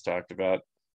we just talked about,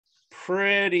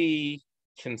 pretty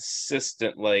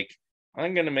consistent. Like,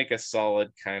 I'm gonna make a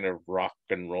solid kind of rock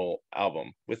and roll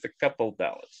album with a couple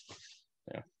ballads.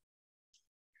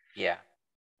 Yeah.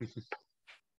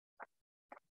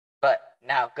 But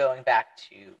now going back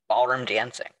to Ballroom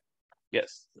Dancing.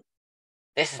 Yes.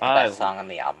 This is the best song on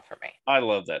the album for me. I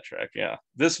love that track. Yeah.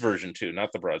 This version too,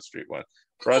 not the Broad Street one.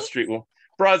 Broad Street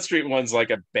one's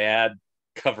like a bad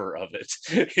cover of it.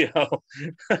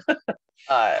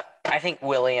 I think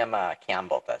William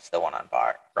Campbell does the one on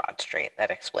Broad Street.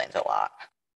 That explains a lot.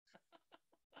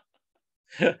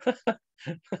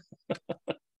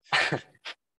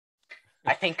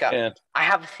 I think I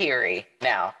have a theory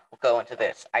now. We'll go into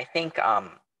this. I think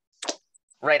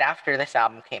right after this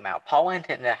album came out, Paul went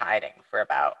into hiding for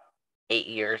about 8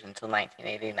 years until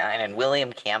 1989, and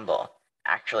William Campbell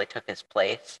actually took his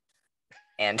place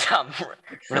and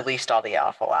released all the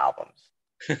awful albums.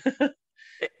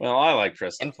 Well, I like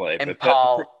Press to Play, and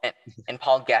Paul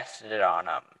guested it on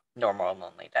No More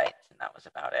Lonely Nights, and that was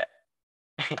about it.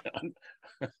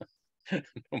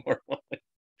 No More Lonely.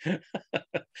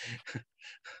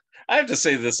 I have to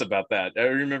say this about that. I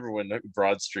remember when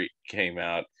Broad Street came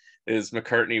out, is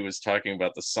McCartney was talking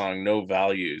about the song No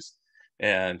Values,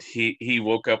 and he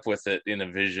woke up with it in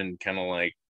a vision, kind of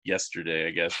like yesterday,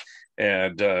 I guess,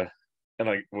 and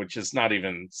like, which is not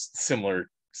even similar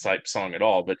type song at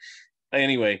all. But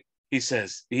anyway, he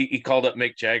says he called up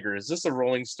Mick Jagger. Is this a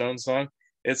Rolling Stone song?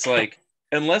 It's like,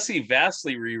 unless he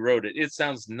vastly rewrote it, it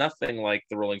sounds nothing like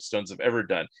the Rolling Stones have ever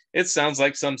done. It sounds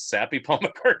like some sappy Paul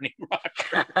McCartney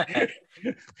rocker.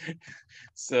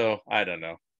 So I don't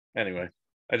know. Anyway,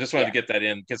 I just wanted to get that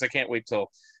in because I can't wait till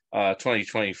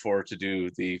 2024 to do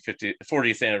the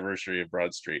 40th anniversary of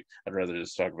Broad Street. I'd rather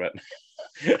just talk about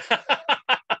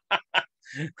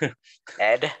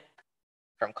Ed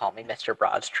from Call Me Mr.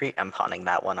 Broad Street. I'm pawning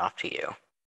that one off to you.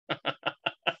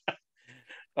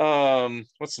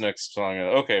 What's the next song?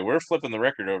 Okay, we're flipping the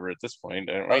record over at this point,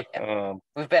 right? Yeah.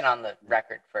 We've been on the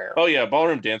record for. Oh yeah,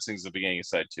 Ballroom Dancing is the beginning of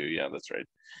side 2. Yeah, that's right.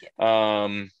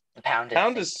 Yeah. The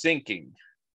Pound is Sinking.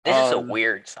 This is a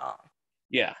weird song.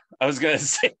 Yeah, I was gonna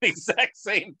say the exact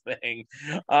same thing.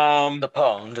 The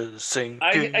Pound is Sinking.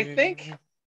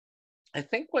 I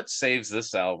think what saves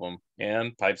this album,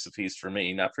 and Pipes of Peace for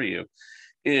me, not for you,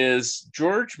 is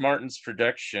George Martin's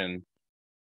production.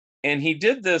 And he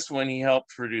did this when he helped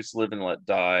produce Live and Let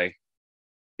Die,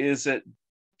 is that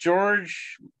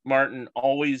George Martin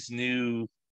always knew,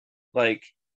 like,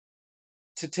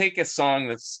 to take a song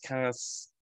that's kind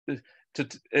of,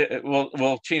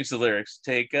 we'll change the lyrics.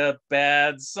 Take a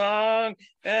bad song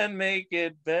and make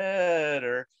it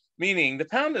better. Meaning, The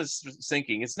Pound is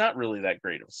Sinking. It's not really that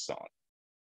great of a song.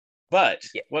 But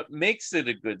what makes it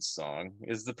a good song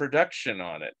is the production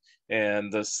on it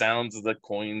and the sounds of the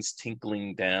coins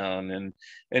tinkling down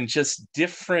and just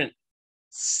different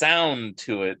sound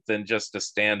to it than just a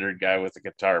standard guy with a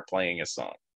guitar playing a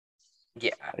song.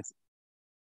 Yeah.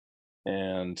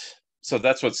 And so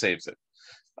that's what saves it.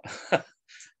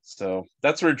 So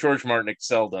that's where George Martin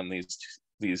excelled on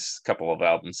these couple of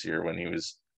albums here when he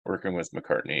was working with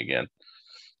McCartney again.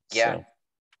 Yeah, So,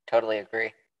 totally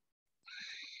agree.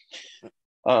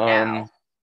 um, Now,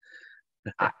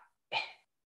 I,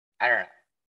 I don't know.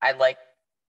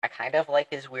 I kind of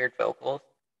like his weird vocals.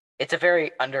 It's a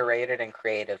very underrated and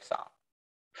creative song.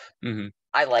 mm-hmm.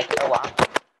 I like it a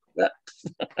lot.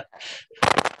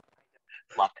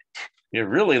 Love it. You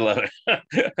really love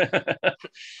it.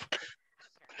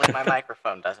 Like my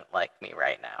microphone doesn't like me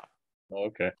right now.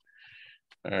 Okay.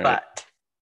 All right. But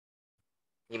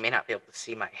you may not be able to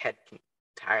see my head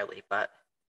entirely, but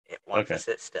it wants to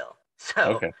sit still. So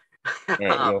Okay. All right.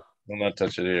 Well, we'll not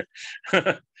touch it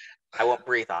here. I won't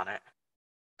breathe on it.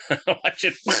 Watch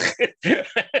it.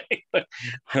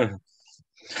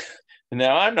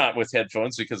 Now I'm not with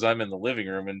headphones because I'm in the living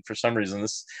room, and for some reason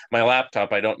my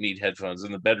laptop, I don't need headphones.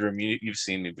 In the bedroom, you've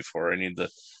seen me before. I need the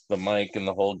mic and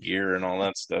the whole gear and all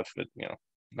that stuff, but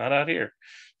not out here.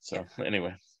 So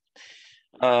anyway,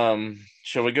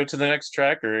 shall we go to the next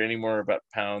track, or any more about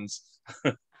pounds?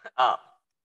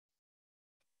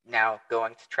 Now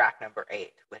going to track number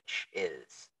 8, which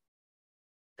is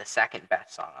the second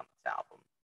best song on this album,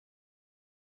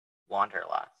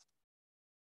 Wanderlust.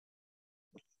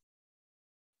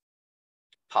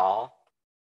 Paul,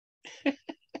 you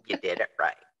did it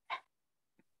right.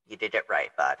 You did it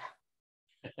right, bud.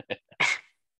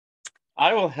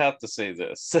 I will have to say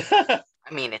this. I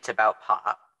mean, it's about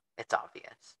pop. It's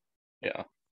obvious. Yeah.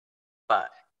 But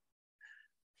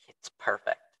it's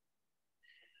perfect.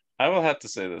 I will have to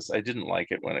say this. I didn't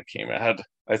like it when it came out.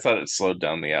 I thought it slowed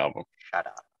down the album. Shut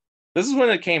up. This is when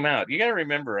it came out. You got to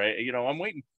remember, I'm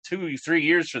waiting 2-3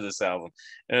 years for this album,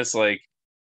 and it's like,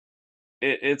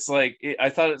 I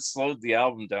thought it slowed the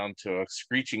album down to a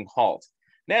screeching halt.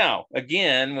 Now,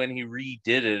 again, when he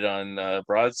redid it on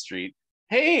Broad Street,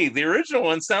 hey, the original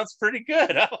one sounds pretty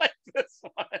good. I like this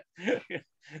one.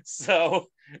 So,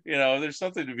 there's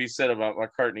something to be said about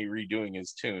McCartney redoing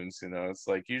his tunes. It's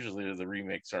like usually the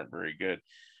remakes aren't very good.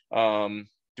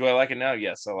 Do I like it now?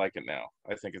 Yes, I like it now.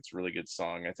 I think it's a really good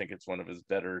song. I think it's one of his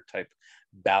better type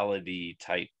ballady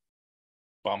type,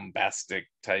 bombastic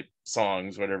type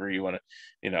songs, whatever you want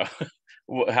to,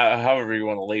 however you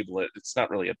want to label it. It's not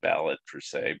really a ballad per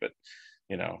se, but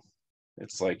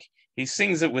it's like he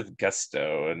sings it with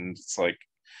gusto, and it's like,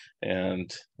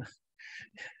 and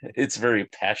it's very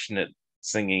passionate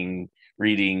singing,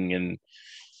 reading, and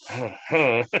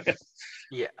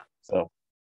yeah. So,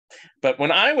 but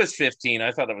when I was 15,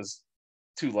 I thought it was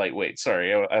too lightweight.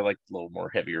 Sorry, I like a little more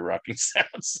heavier rocking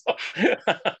sounds. So,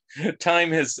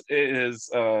 time has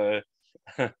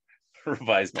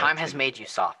revised. Time has made you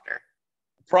softer.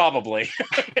 Probably.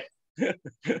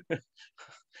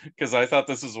 Because I thought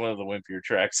this was one of the wimpier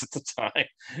tracks at the time,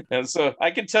 and so I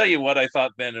can tell you what I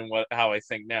thought then and how I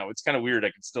think now. It's kind of weird.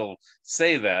 I can still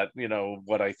say that,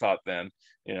 what I thought then,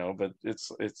 but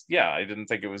it's I didn't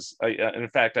think it was. In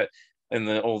fact,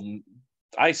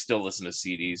 I still listen to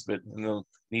CDs, but in the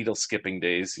needle skipping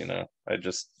days, I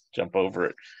just jump over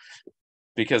it,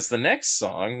 because the next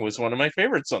song was one of my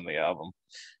favorites on the album.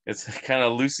 It's kind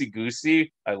of loosey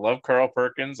goosey. I love Carl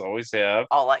Perkins, always have.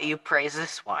 I'll let you praise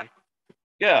this one.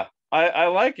 Yeah, I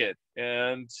like it,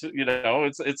 and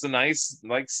it's a nice,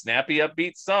 like, snappy,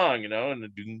 upbeat song, and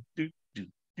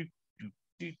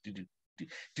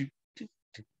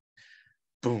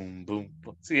boom, boom,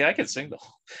 boom. See, I can sing the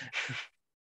whole.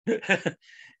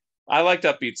 I liked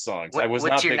upbeat songs. I was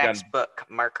what's not your big next on book?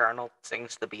 Mark Arnold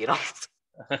Sings the Beatles.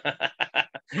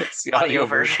 It's the audio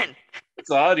version. It's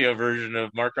the audio version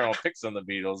of Mark Arnold Picks on the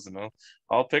Beatles,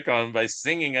 I'll pick on them by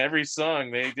singing every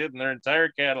song they did in their entire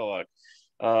catalog.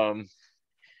 So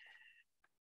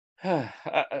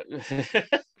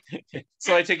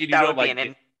I take it you don't like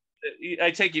it. I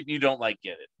take it you don't like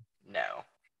Get It. No.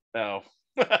 Oh.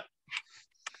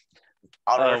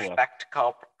 I'll respect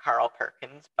Carl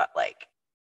Perkins, but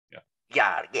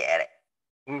gotta get it.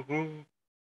 Mm-hmm.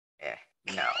 Yeah,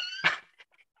 no.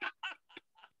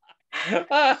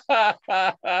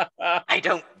 I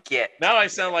don't get. Now I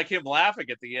sound like him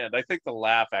laughing at the end. I think the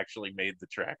laugh actually made the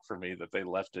track for me, that they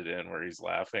left it in where he's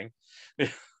laughing.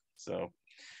 So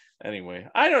anyway,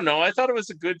 I don't know. I thought it was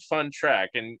a good, fun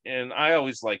track, and I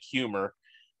always like humor.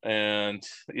 And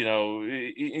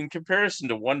in comparison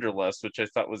to Wonderlust, which I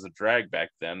thought was a drag back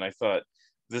then, I thought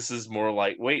this is more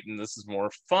lightweight and this is more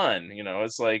fun.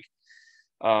 It's like,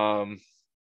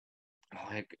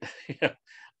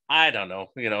 I don't know.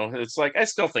 It's like, I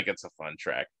still think it's a fun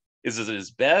track. Is it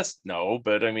his best? No,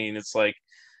 but I mean, it's like,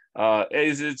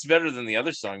 it's better than the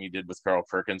other song he did with Carl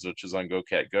Perkins, which is on Go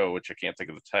Cat Go, which I can't think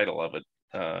of the title of it.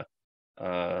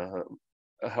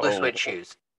 Blue Suede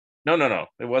Shoes. No,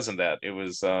 it wasn't that. It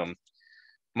was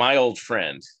My Old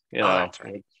Friend. That's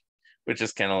right. which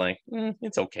is kind of like,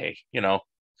 it's okay,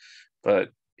 But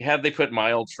had they put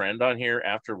My Old Friend on here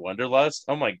after Wonderlust,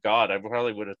 oh my God, I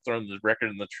probably would have thrown the record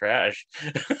in the trash.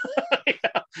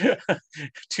 Yeah.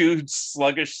 Two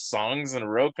sluggish songs in a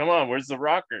row. Come on, where's the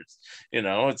rockers?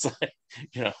 It's like,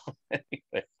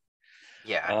 anyway.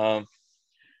 Yeah.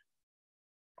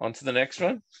 On to the next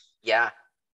one. Yeah.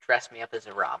 Dress Me Up as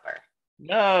a Robber.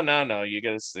 No. You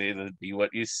gotta say the Be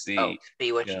What You See. Oh,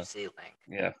 Be What You See link.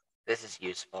 Yeah. This is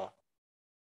useful.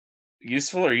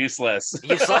 Useful or useless?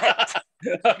 Useless.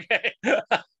 Okay.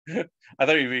 I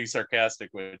thought you were being sarcastic,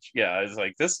 which, yeah, I was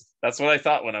like, that's what I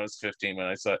thought when I was 15, when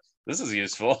I saw this is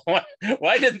useful.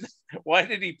 Why did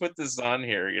he put this on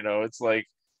here? It's like,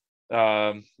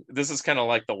 this is kind of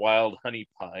like the Wild Honey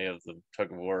Pie of the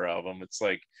Tug of War album. It's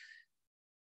like,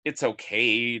 it's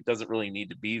okay. It doesn't really need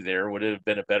to be there. Would it have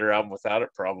been a better album without it?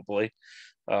 Probably.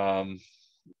 I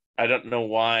don't know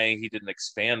why he didn't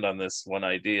expand on this one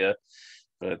idea,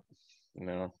 but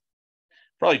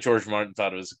probably George Martin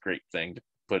thought it was a great thing to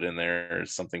put in there,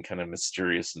 something kind of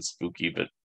mysterious and spooky, but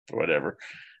whatever.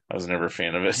 I was never a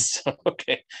fan of it. So,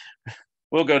 okay.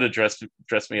 We'll go to Dress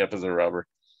Me Up as a Robber.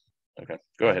 Okay,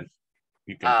 go ahead.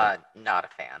 You can not a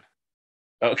fan.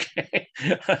 Okay.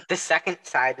 The second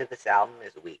side of this album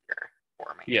is weaker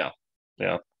for me. Yeah.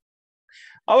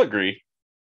 I'll agree.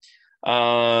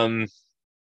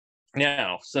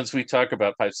 Now, since we talk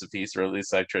about Pipes of Peace, or at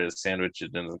least I try to sandwich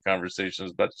it into the conversation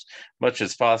as much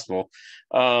as possible,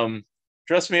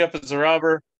 Dress Me Up as a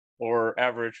Robber or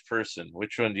Average Person?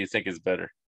 Which one do you think is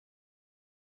better?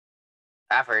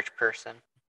 Average Person.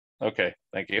 Okay,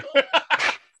 thank you.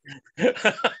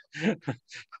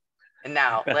 And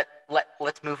now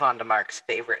let's move on to Mark's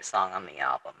favorite song on the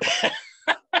album,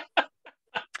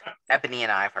 Ebony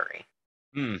and Ivory.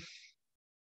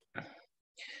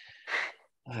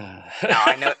 Now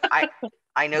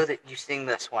I know that you sing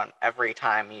this one every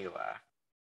time you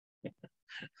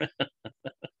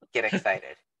get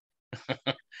excited.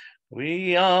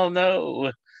 We all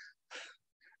know.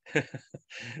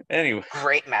 Anyway,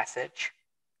 great message.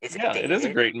 Is it dated? It is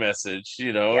a great message.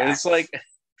 Yes. It's like,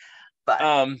 but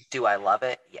do I love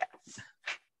it? Yes.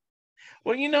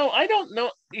 Well, I don't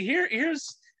know.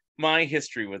 Here's my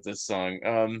history with this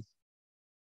song.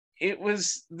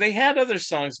 They had other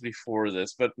songs before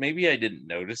this, but maybe I didn't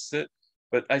notice it.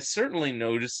 But I certainly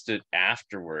noticed it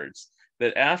afterwards,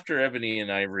 that after Ebony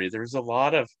and Ivory, there was a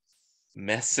lot of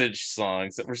message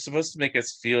songs that were supposed to make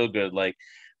us feel good, like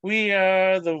we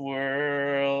are the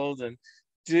world, and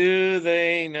do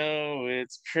they know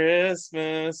it's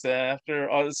Christmas after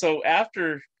all? So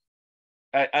after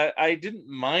I didn't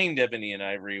mind Ebony and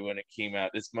Ivory when it came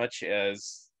out as much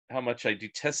as how much I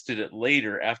detested it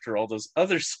later after all those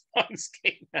other songs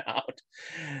came out.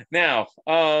 Now,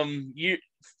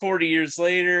 40 years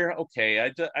later, okay,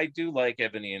 I do like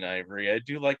Ebony and Ivory. I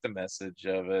do like the message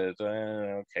of it.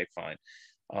 Okay, fine.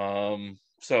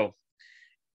 So,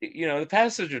 the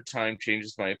passage of time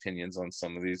changes my opinions on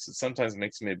some of these. It sometimes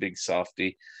makes me a big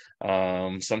softie.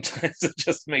 Sometimes it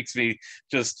just makes me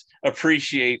just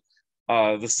appreciate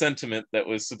the sentiment that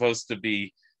was supposed to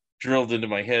be drilled into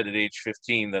my head at age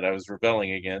 15 that I was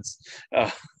rebelling against.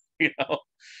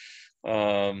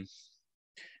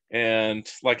 And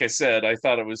like I said, I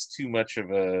thought it was too much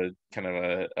of a kind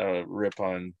of a rip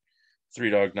on Three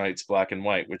Dog Night's Black and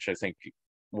White, which I think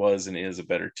was and is a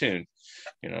better tune.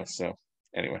 So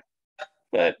anyway,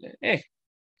 but hey,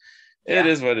 It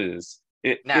is what it is.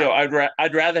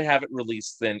 I'd rather have it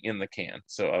released than in the can.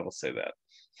 So I will say that.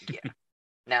 Yeah.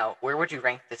 Now, where would you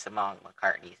rank this among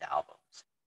McCartney's albums?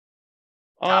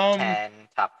 Top 10,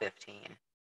 top 15?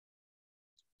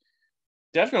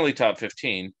 Definitely top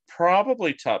 15.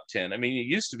 Probably top 10. I mean, it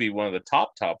used to be one of the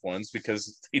top ones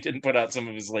because he didn't put out some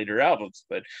of his later albums.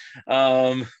 But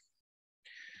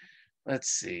let's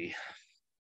see.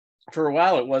 For a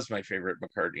while, it was my favorite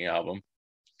McCartney album.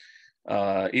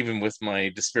 Even with my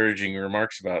disparaging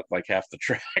remarks about like half the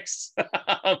tracks.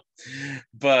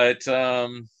 But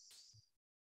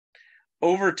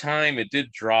over time, it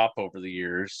did drop over the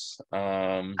years.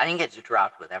 I think it's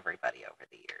dropped with everybody over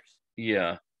the years.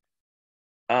 Yeah.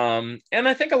 And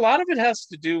I think a lot of it has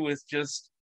to do with just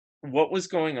what was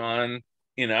going on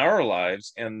in our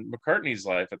lives and McCartney's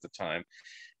life at the time.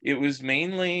 It was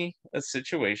mainly a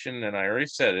situation, and I already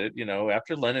said it,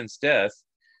 after Lennon's death,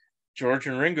 George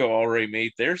and Ringo already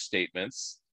made their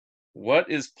statements. What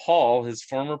is Paul, his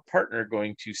former partner,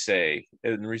 going to say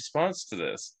in response to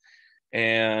this?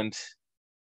 And,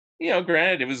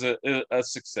 granted, it was a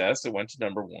success. It went to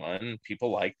number one.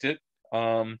 People liked it.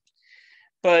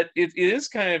 But it is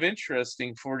kind of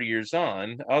interesting 40 years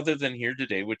on, other than Here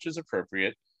Today, which is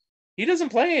appropriate. He doesn't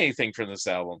play anything from this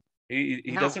album.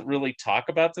 He doesn't really talk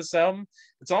about this album.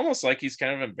 It's almost like he's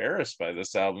kind of embarrassed by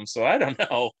this album. So I don't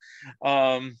know.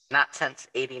 Not since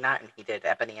 '89, he did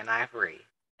Ebony and Ivory,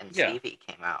 and Yeah. Stevie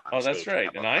came out on Oh, stage that's right. a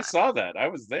couple And I times. saw that. I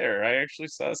was there. I actually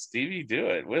saw Stevie do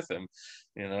it with him,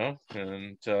 and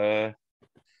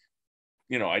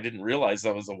I didn't realize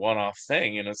that was a one-off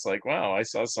thing. And it's like, wow, I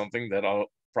saw something that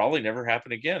I'll probably never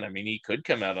happen again. I mean, he could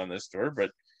come out on this tour,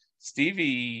 but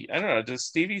Stevie, I don't know, does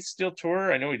Stevie still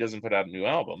tour? I know he doesn't put out new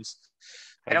albums.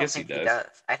 I don't think he does.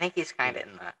 I think he's kind of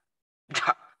in the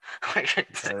I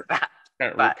shouldn't say that.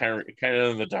 Kind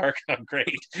of in the dark. Oh,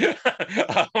 great.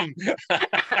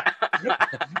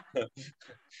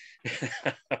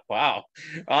 Wow.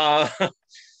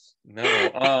 No.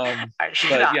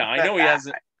 But yeah, I know he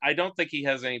hasn't. I don't think he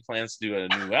has any plans to do a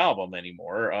new album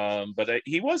anymore. But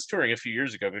he was touring a few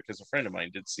years ago because a friend of mine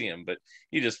did see him. But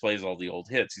he just plays all the old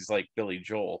hits. He's like Billy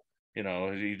Joel. He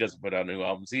doesn't put out new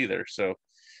albums either. So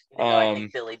I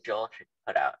think Billy Joel should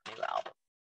put out a new album.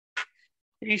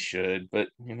 He should, but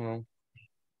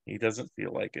he doesn't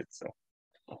feel like it. So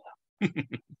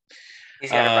he's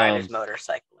got to ride his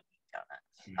motorcycle and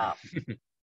donuts.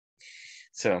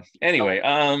 So anyway,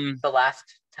 the last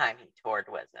time he toured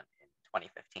was in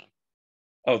 2015.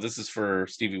 Oh, this is for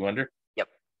Stevie Wonder? Yep.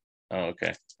 Oh,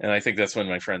 okay. And I think that's when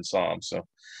my friend saw him. So,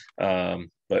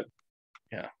 but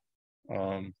yeah.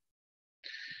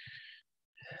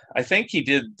 I think he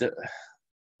did.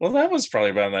 Well, that was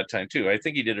probably around that time too. I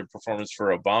think he did a performance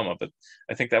for Obama, but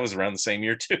I think that was around the same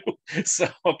year too. So,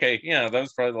 okay. Yeah, that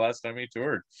was probably the last time he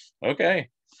toured. Okay.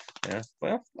 Yeah.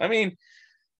 Well, I mean,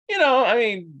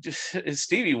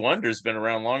 Stevie Wonder's been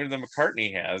around longer than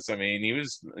McCartney has. I mean, he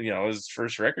was, his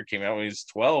first record came out when he was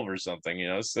 12 or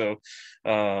something, so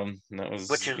that was...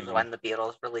 Which is when the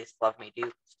Beatles released Love Me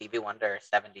Do. Stevie Wonder is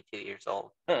 72 years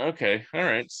old. Oh, okay. All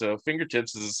right. So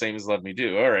Fingertips is the same as Love Me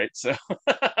Do. All right. So...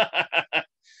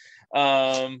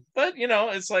 but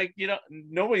it's like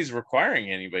nobody's requiring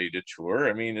anybody to tour.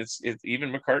 I mean, it's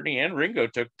even McCartney and Ringo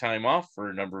took time off for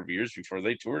a number of years before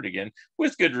they toured again,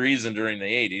 with good reason during the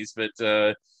 80s. But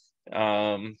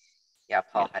yeah,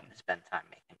 Paul had to spend time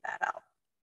making bad albums.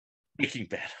 Making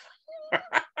bad,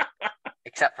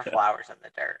 except for Flowers in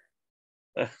the Dirt.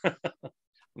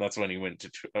 That's when he went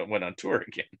on tour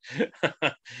again.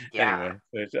 Yeah.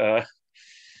 Anyway,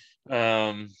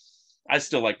 but I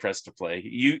still like Press to Play.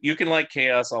 You can like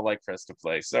Chaos, I'll like Press to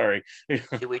Play. Sorry.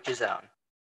 To each his own.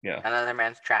 Yeah. Another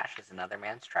man's trash is another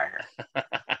man's treasure.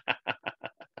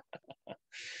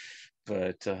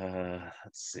 But let's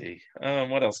see.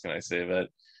 What else can I say about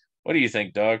it? What do you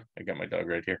think, dog? I got my dog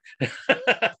right here.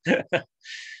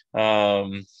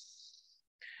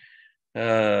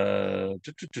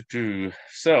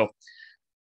 So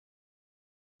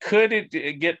could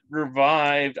it get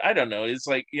revived? I don't know. It's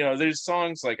like, there's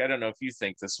songs like, I don't know if you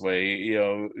think this way,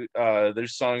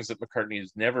 there's songs that McCartney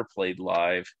has never played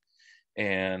live,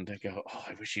 and I go, oh,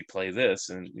 I wish he'd play this.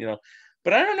 And,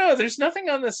 but I don't know. There's nothing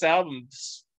on this album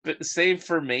save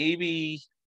for maybe,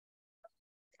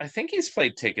 I think he's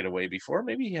played Take It Away before.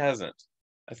 Maybe he hasn't.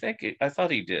 I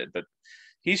thought he did, but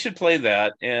he should play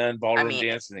that and Ballroom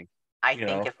Dancing. I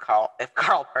think if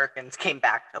Carl Perkins came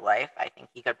back to life, I think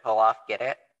he could pull off Get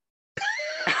It.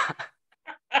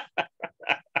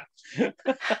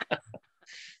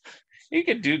 He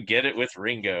could do Get It with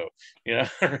Ringo.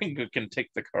 Ringo can take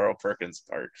the Carl Perkins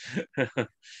part. But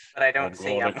I don't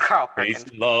see Carl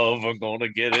Perkins. Love, I'm gonna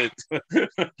get it.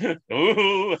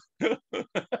 Ooh.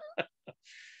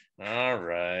 All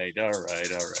right.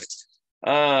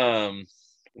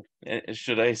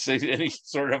 Should I say any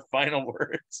sort of final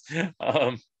words?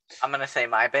 I'm gonna say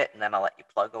my bit, and then I'll let you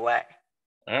plug away.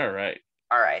 All right.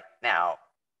 Now,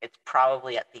 it's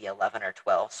probably at the 11 or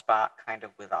 12 spot, kind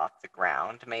of with Off the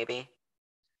Ground, maybe.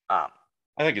 I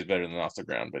think it's better than Off the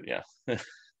Ground, but yeah.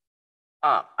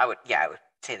 I would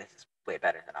say this is way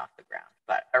better than Off the Ground,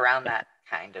 but around that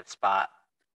kind of spot.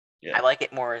 Yeah. I like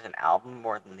it more as an album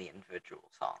more than the individual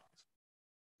songs.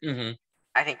 Mm-hmm.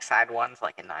 I think side 1's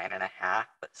like a 9.5,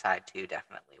 but side 2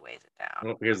 definitely weighs it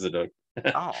down. Oh, here's the dog.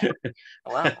 Oh,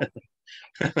 hello.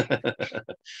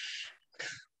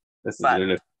 This is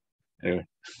Lulu. Anyway.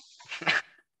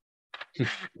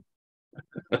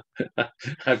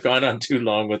 I've gone on too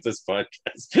long with this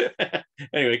podcast.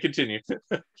 Anyway, continue.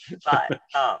 But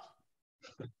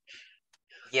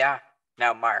yeah.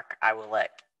 Now, Mark, I will let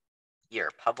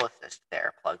your publicist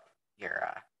there plug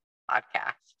your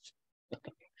podcast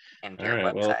and your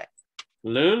website.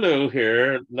 Well, Lulu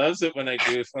here loves it when I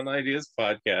do Fun Ideas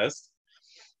podcast.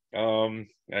 I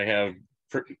have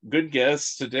good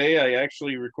guests today. I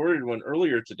actually recorded one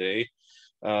earlier today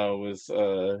with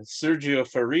Sergio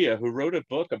Faria, who wrote a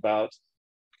book about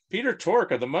Peter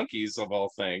Tork of the Monkees, of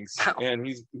all things, and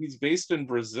he's based in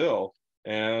Brazil.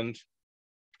 And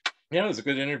yeah, it was a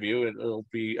good interview. It'll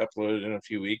be uploaded in a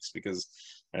few weeks because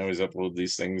I always upload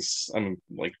these things. I'm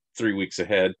like 3 weeks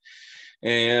ahead.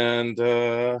 And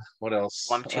what else?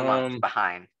 Well, I'm 2 months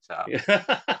behind. So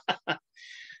yeah.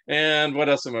 And what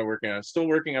else am I working on? I'm still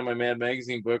working on my Mad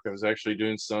Magazine book. I was actually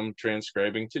doing some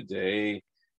transcribing today.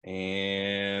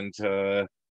 And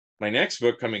my next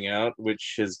book coming out,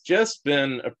 which has just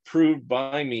been approved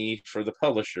by me for the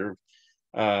publisher,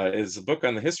 is a book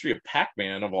on the history of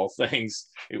Pac-Man, of all things.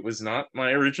 It was not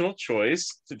my original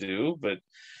choice to do, but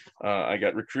I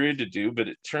got recruited to do, but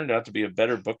it turned out to be a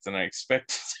better book than I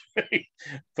expected.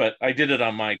 But I did it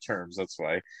on my terms, that's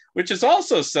why, which is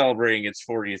also celebrating its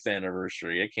 40th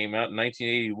anniversary. It came out in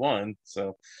 1981,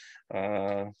 so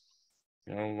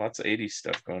lots of 80s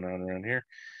stuff going on around here.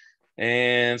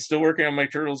 And still working on my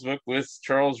Turtles book with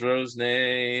Charles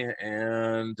Rosenay,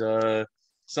 and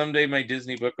someday my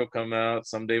Disney book will come out.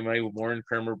 Someday my Warren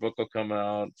Kramer book will come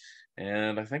out,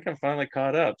 and I think I'm finally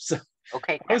caught up. So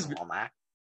okay, Ken Womack.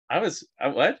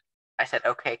 What? I said,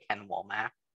 okay, Ken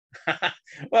Womack.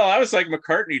 Well, I was like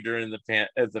McCartney during the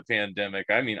pandemic.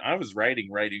 I mean, I was writing.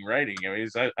 I mean,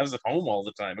 I was at home all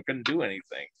the time. I couldn't do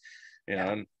anything, know.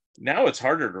 And now it's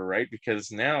harder to write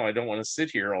because now I don't want to sit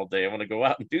here all day. I want to go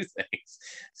out and do things.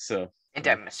 So, and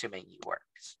I'm assuming you work.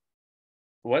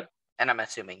 What? And I'm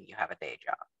assuming you have a day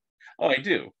job. Oh, I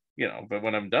do. But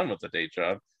when I'm done with the day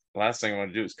job, the last thing I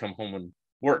want to do is come home and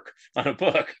work on a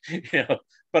book.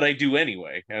 But I do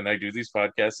anyway, and I do these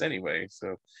podcasts anyway.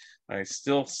 So I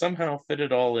still somehow fit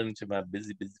it all into my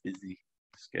busy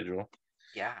schedule.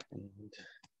 Yeah. And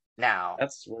now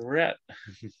that's where we're at.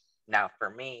 Now for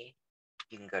me,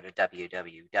 you can go to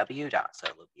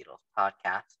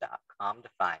www.solobeatlespodcast.com to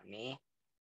find me.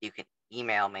 You can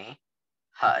email me,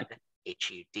 HUD,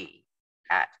 HUD,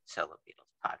 at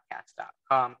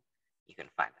solobeatlespodcast.com. You can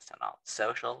find us on all the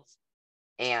socials.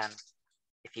 And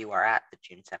if you are at the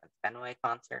June 7th Fenway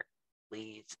concert,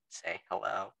 please say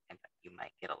hello, and you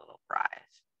might get a little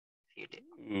prize if you do.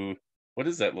 Ooh, what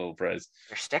is that little prize?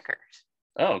 They're stickers.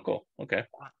 Oh, cool. Okay.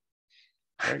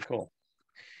 Very cool.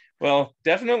 Well,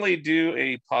 definitely do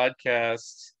a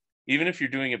podcast, even if you're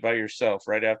doing it by yourself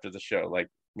right after the show, like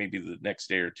maybe the next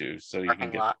day or two, so you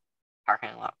can get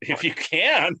parking lot. If you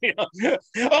can,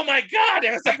 oh my God,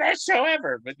 it was the best show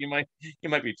ever. But you might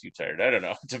be too tired. I don't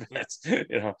know. It depends.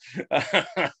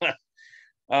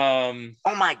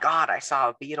 Oh my God, I saw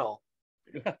a Beatle.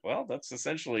 Well, that's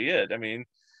essentially it. I mean,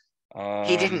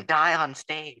 he didn't die on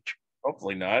stage.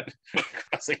 Hopefully not.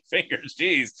 Crossing fingers.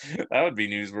 Jeez, that would be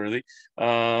newsworthy.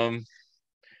 Now,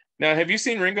 have you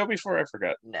seen Ringo before? I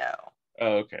forgot. No.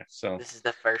 Oh, okay. So this is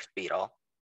the first Beatle.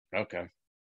 Okay.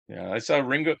 Yeah, I saw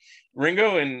Ringo,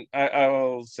 and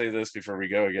I'll say this before we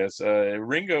go, I guess.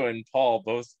 Ringo and Paul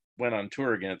both went on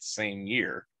tour again the same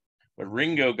year, but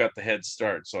Ringo got the head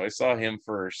start. So I saw him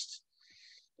first,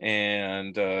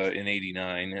 and in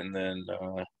 '89, and then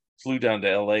flew down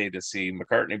to LA to see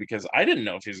McCartney because I didn't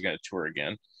know if he was going to tour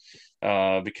again,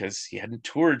 because he hadn't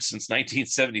toured since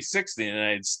 1976 in the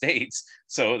United States.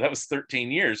 So that was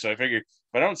 13 years. So I figured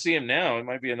if I don't see him now, it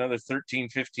might be another 13,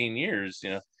 15 years,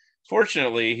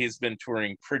 Fortunately, he's been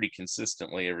touring pretty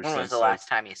consistently ever since. When was the last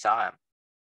time you saw him?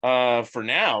 For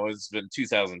now, it's been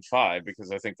 2005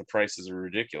 because I think the prices are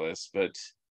ridiculous. But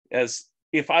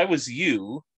if I was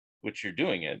you, which you're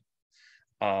doing it,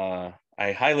 I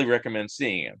highly recommend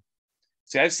seeing him.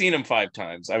 See, I've seen him 5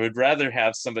 times. I would rather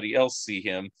have somebody else see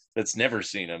him that's never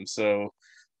seen him. So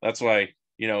that's why,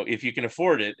 if you can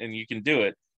afford it and you can do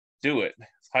it, do it.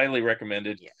 It's highly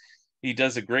recommended. Yeah. He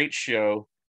does a great show.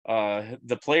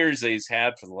 The players that he's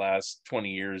had for the last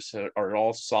 20 years are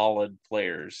all solid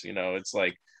players. It's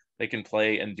like they can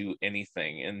play and do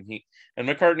anything. And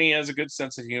McCartney has a good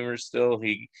sense of humor still.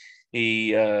 He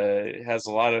has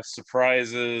a lot of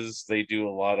surprises. They do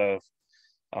a lot of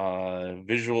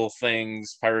visual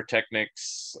things,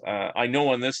 pyrotechnics. I know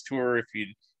on this tour, if you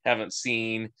haven't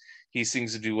seen, he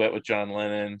sings a duet with John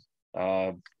Lennon.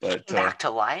 But back to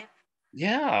life.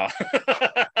 Yeah.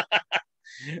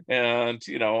 And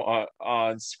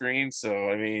on screen. So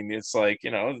I mean, it's like,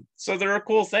 so there are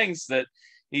cool things that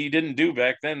he didn't do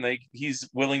back then he's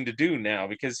willing to do now,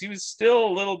 because he was still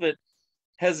a little bit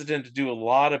hesitant to do a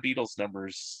lot of Beatles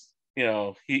numbers.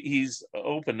 He's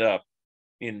opened up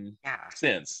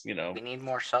since. We need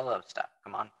more solo stuff.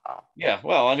 Come on, Paul. Yeah,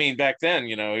 well, I mean, back then,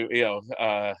 he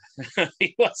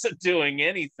wasn't doing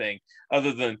anything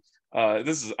other than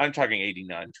I'm talking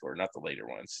 '89 tour, not the later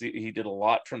ones. He did a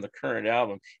lot from the current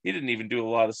album. He didn't even do a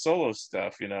lot of solo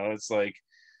stuff. It was like,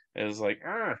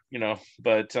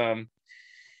 but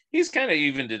he's kind of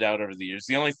evened it out over the years.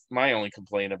 My only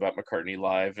complaint about McCartney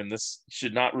live, and this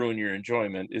should not ruin your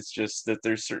enjoyment, it's just that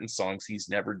there's certain songs he's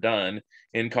never done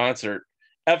in concert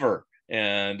ever,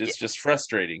 and it's just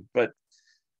frustrating. But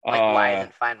like, why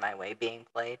isn't Find My Way being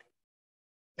played?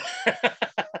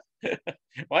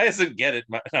 Why isn't Get It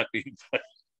not being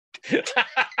played?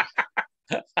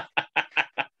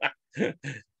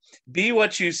 Be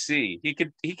What You See. He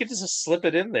could just slip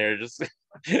it in there. Just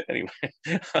anyway.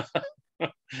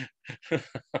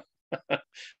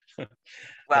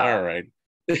 Well, all right.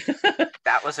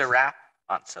 That was a wrap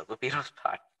on Solo Beatles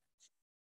Podcast.